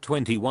Classic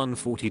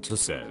 2142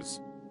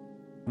 says,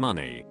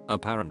 money,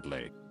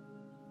 apparently.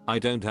 I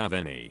don't have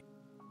any.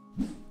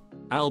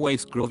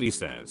 Always Groovy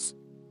says,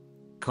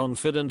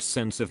 confident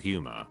sense of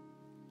humor.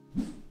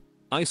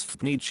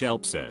 Icefnid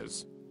Shelp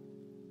says,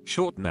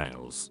 short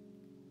nails.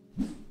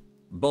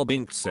 Bob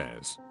Ink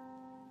says,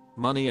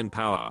 money and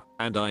power,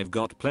 and I've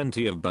got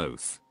plenty of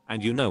both,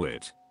 and you know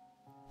it.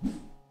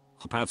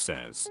 Hopav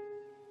says,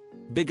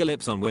 bigger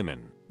lips on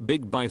women,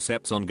 big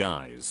biceps on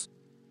guys.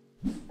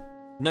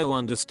 No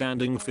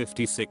Understanding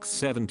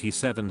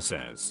 5677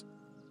 says,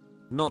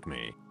 not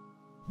me.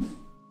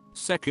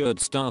 Secured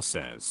Star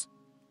says,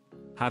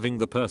 Having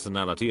the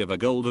personality of a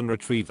golden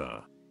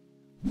retriever.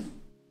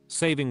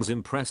 Savings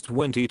impressed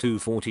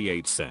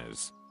 2248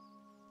 says.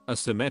 A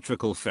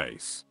symmetrical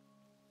face.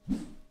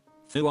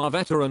 Thua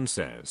veteran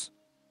says.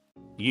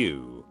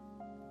 You.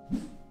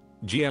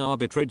 Gia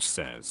arbitrage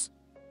says.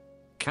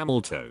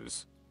 Camel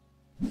toes.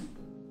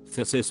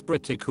 Thesis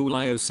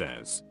Briticulio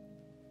says.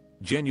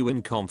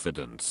 Genuine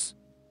confidence.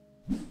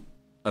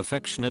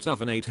 Affectionate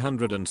oven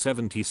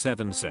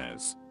 877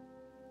 says.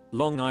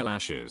 Long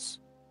eyelashes.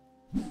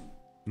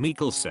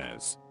 Meekle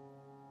says.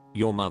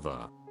 Your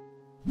mother.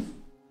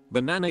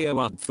 Bananeo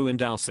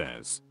Adthuindao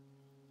says.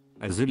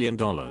 A zillion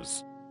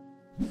dollars.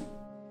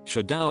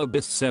 Shadow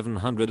Abyss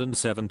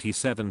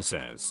 777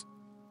 says.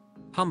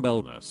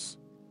 Humbleness.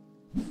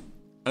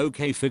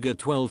 OK Figure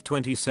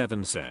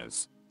 1227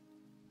 says.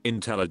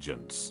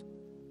 Intelligence.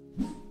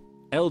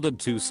 Eldad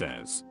 2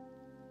 says.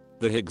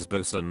 The Higgs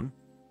boson.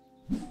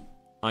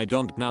 I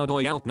don't know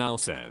do out now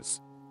says.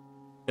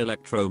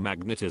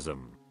 Electromagnetism.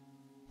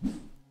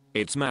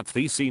 It's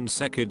Mathesine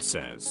Sekid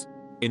says.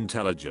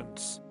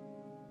 Intelligence.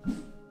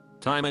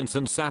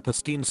 Timenson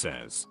Saperstein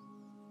says.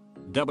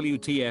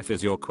 WTF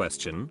is your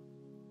question?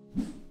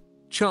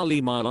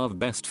 Charlie My Love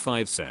Best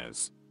 5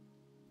 says.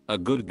 A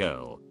good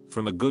girl,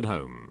 from a good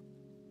home.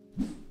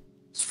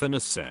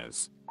 Sphinus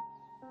says.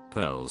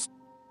 Pearls.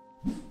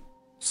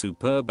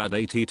 Superbad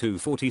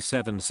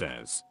 8247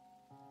 says.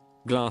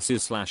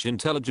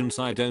 Glasses/intelligence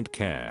I don't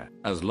care,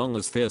 as long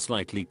as they're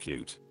slightly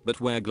cute, but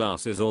wear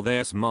glasses or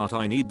they're smart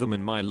I need them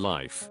in my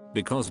life,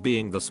 because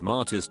being the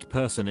smartest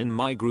person in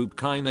my group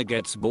kinda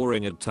gets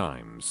boring at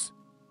times.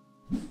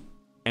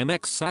 MX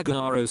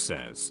Sagaro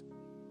says.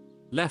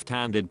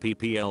 Left-handed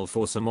PPL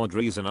for some odd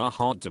reason are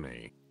hot to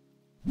me.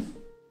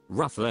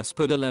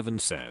 Ruthlespud 11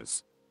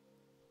 says.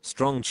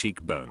 Strong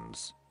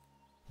cheekbones.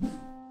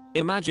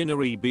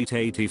 Imaginary Beat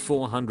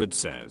 8400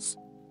 says.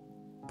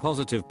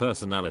 Positive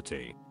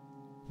personality.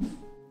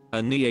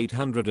 Ani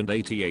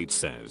 888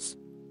 says.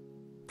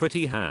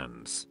 Pretty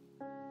hands.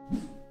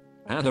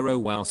 Adaro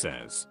Wow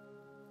says.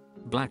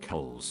 Black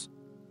holes.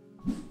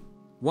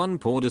 One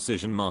poor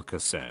decision marker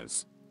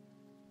says.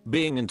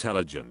 Being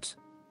intelligent.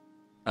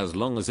 As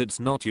long as it's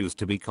not used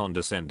to be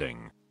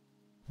condescending.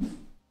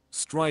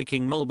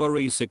 Striking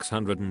Mulberry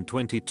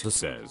 622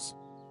 says.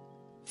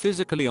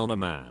 Physically on a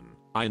man,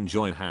 I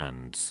enjoy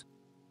hands.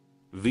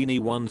 Veiny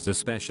ones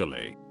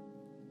especially.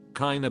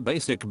 Kinda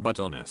basic but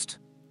honest.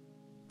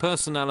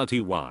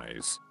 Personality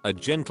wise, a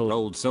gentle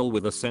old soul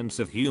with a sense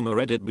of humor.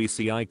 Edit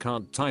BC I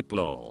can't type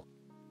lol.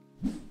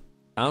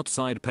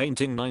 Outside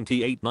Painting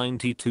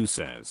 9892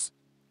 says.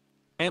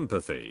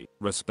 Empathy,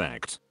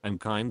 respect, and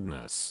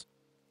kindness.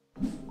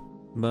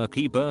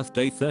 Murky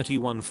Birthday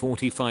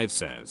 3145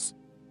 says.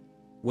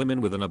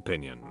 Women with an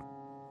opinion.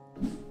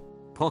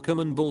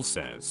 Pokemon Bull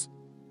says.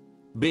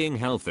 Being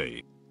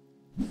healthy.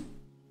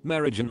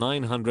 Marriage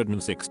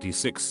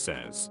 966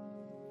 says.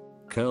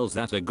 Curls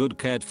that are good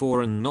cared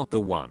for and not the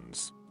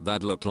ones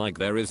that look like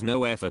there is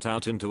no effort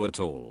out into at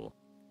all.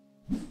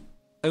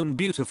 Own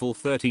Beautiful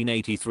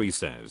 1383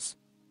 says.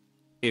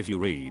 If you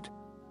read.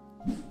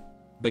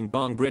 Bing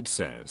Bong Brit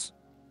says.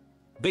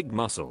 Big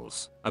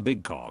muscles, a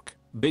big cock,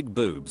 big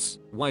boobs,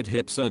 wide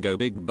hips ergo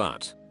big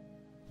butt.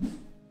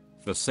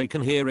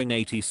 Forsaken Hearing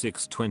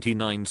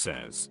 8629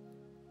 says.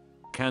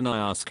 Can I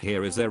ask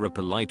here, is there a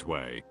polite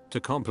way to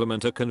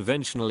compliment a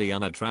conventionally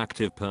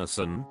unattractive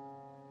person?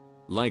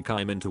 Like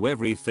I'm into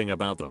everything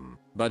about them,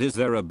 but is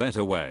there a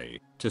better way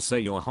to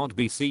say you're hot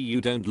BC you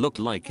don't look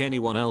like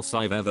anyone else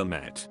I've ever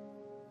met?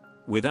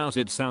 Without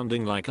it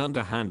sounding like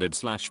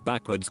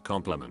underhanded/backwards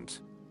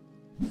compliment.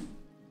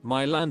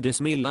 My land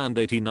is me land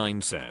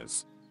 89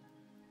 says.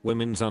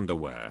 Women's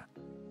underwear.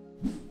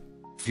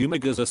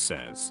 Fumigaza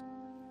says.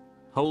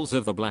 Holes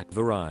of the black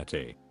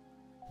variety.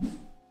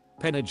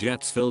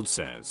 Penajetsfield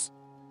says.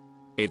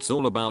 It's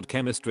all about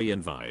chemistry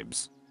and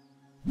vibes.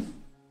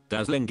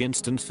 Dazzling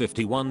Instant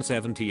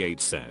 5178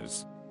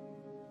 says.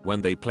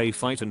 When they play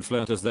fight and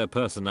flirt as their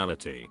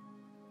personality.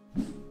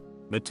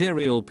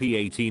 Material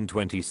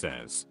P1820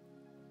 says.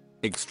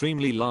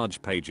 Extremely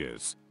large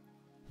pages.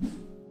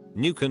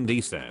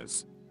 Newcandi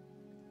says.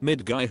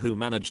 Mid guy who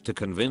managed to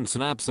convince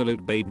an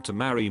absolute babe to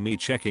marry me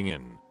checking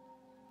in.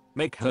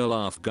 Make her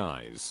laugh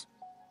guys.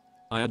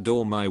 I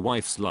adore my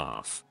wife's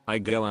laugh. I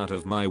go out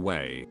of my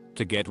way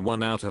to get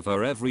one out of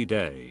her every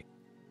day.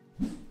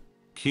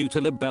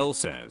 Cutalib Bell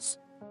says.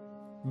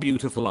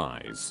 Beautiful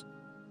eyes.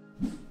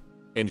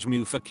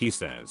 Injmufaki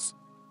says.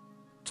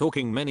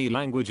 Talking many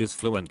languages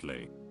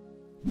fluently.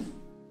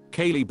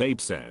 Kaylee Babe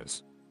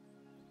says.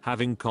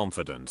 Having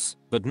confidence,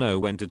 but know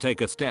when to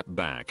take a step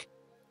back.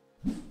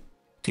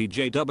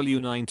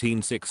 TJW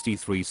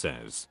 1963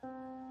 says.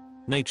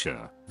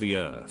 Nature, the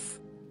earth.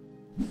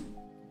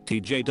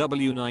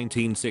 TJW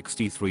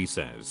 1963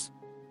 says.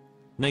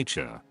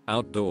 Nature,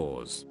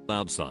 outdoors,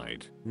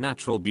 outside,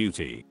 natural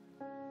beauty.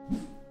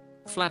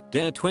 Flat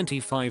Dare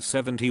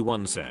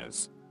 2571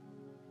 says.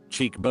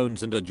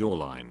 Cheekbones and a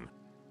jawline.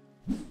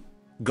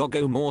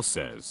 Gogo Moore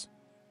says.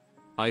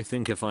 I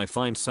think if I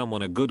find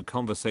someone a good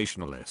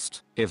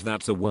conversationalist, if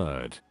that's a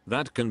word,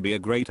 that can be a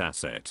great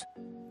asset.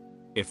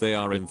 If they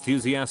are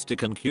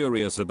enthusiastic and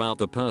curious about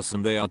the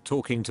person they are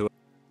talking to,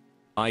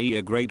 i.e.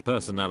 a great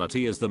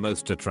personality is the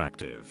most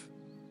attractive.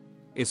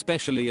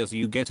 Especially as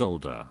you get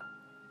older.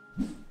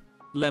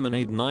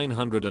 Lemonade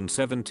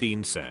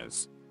 917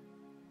 says.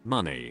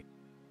 Money.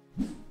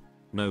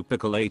 No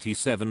Pickle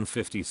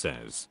 8750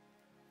 says.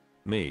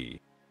 Me.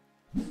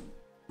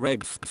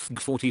 Reg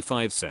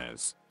 45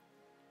 says.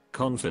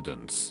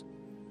 Confidence.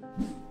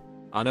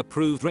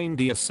 Unapproved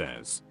reindeer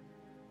says.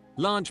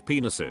 Large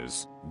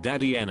penises,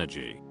 daddy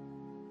energy.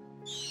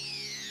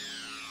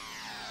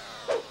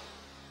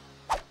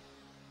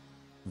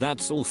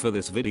 That's all for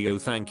this video.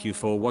 Thank you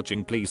for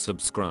watching. Please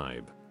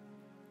subscribe.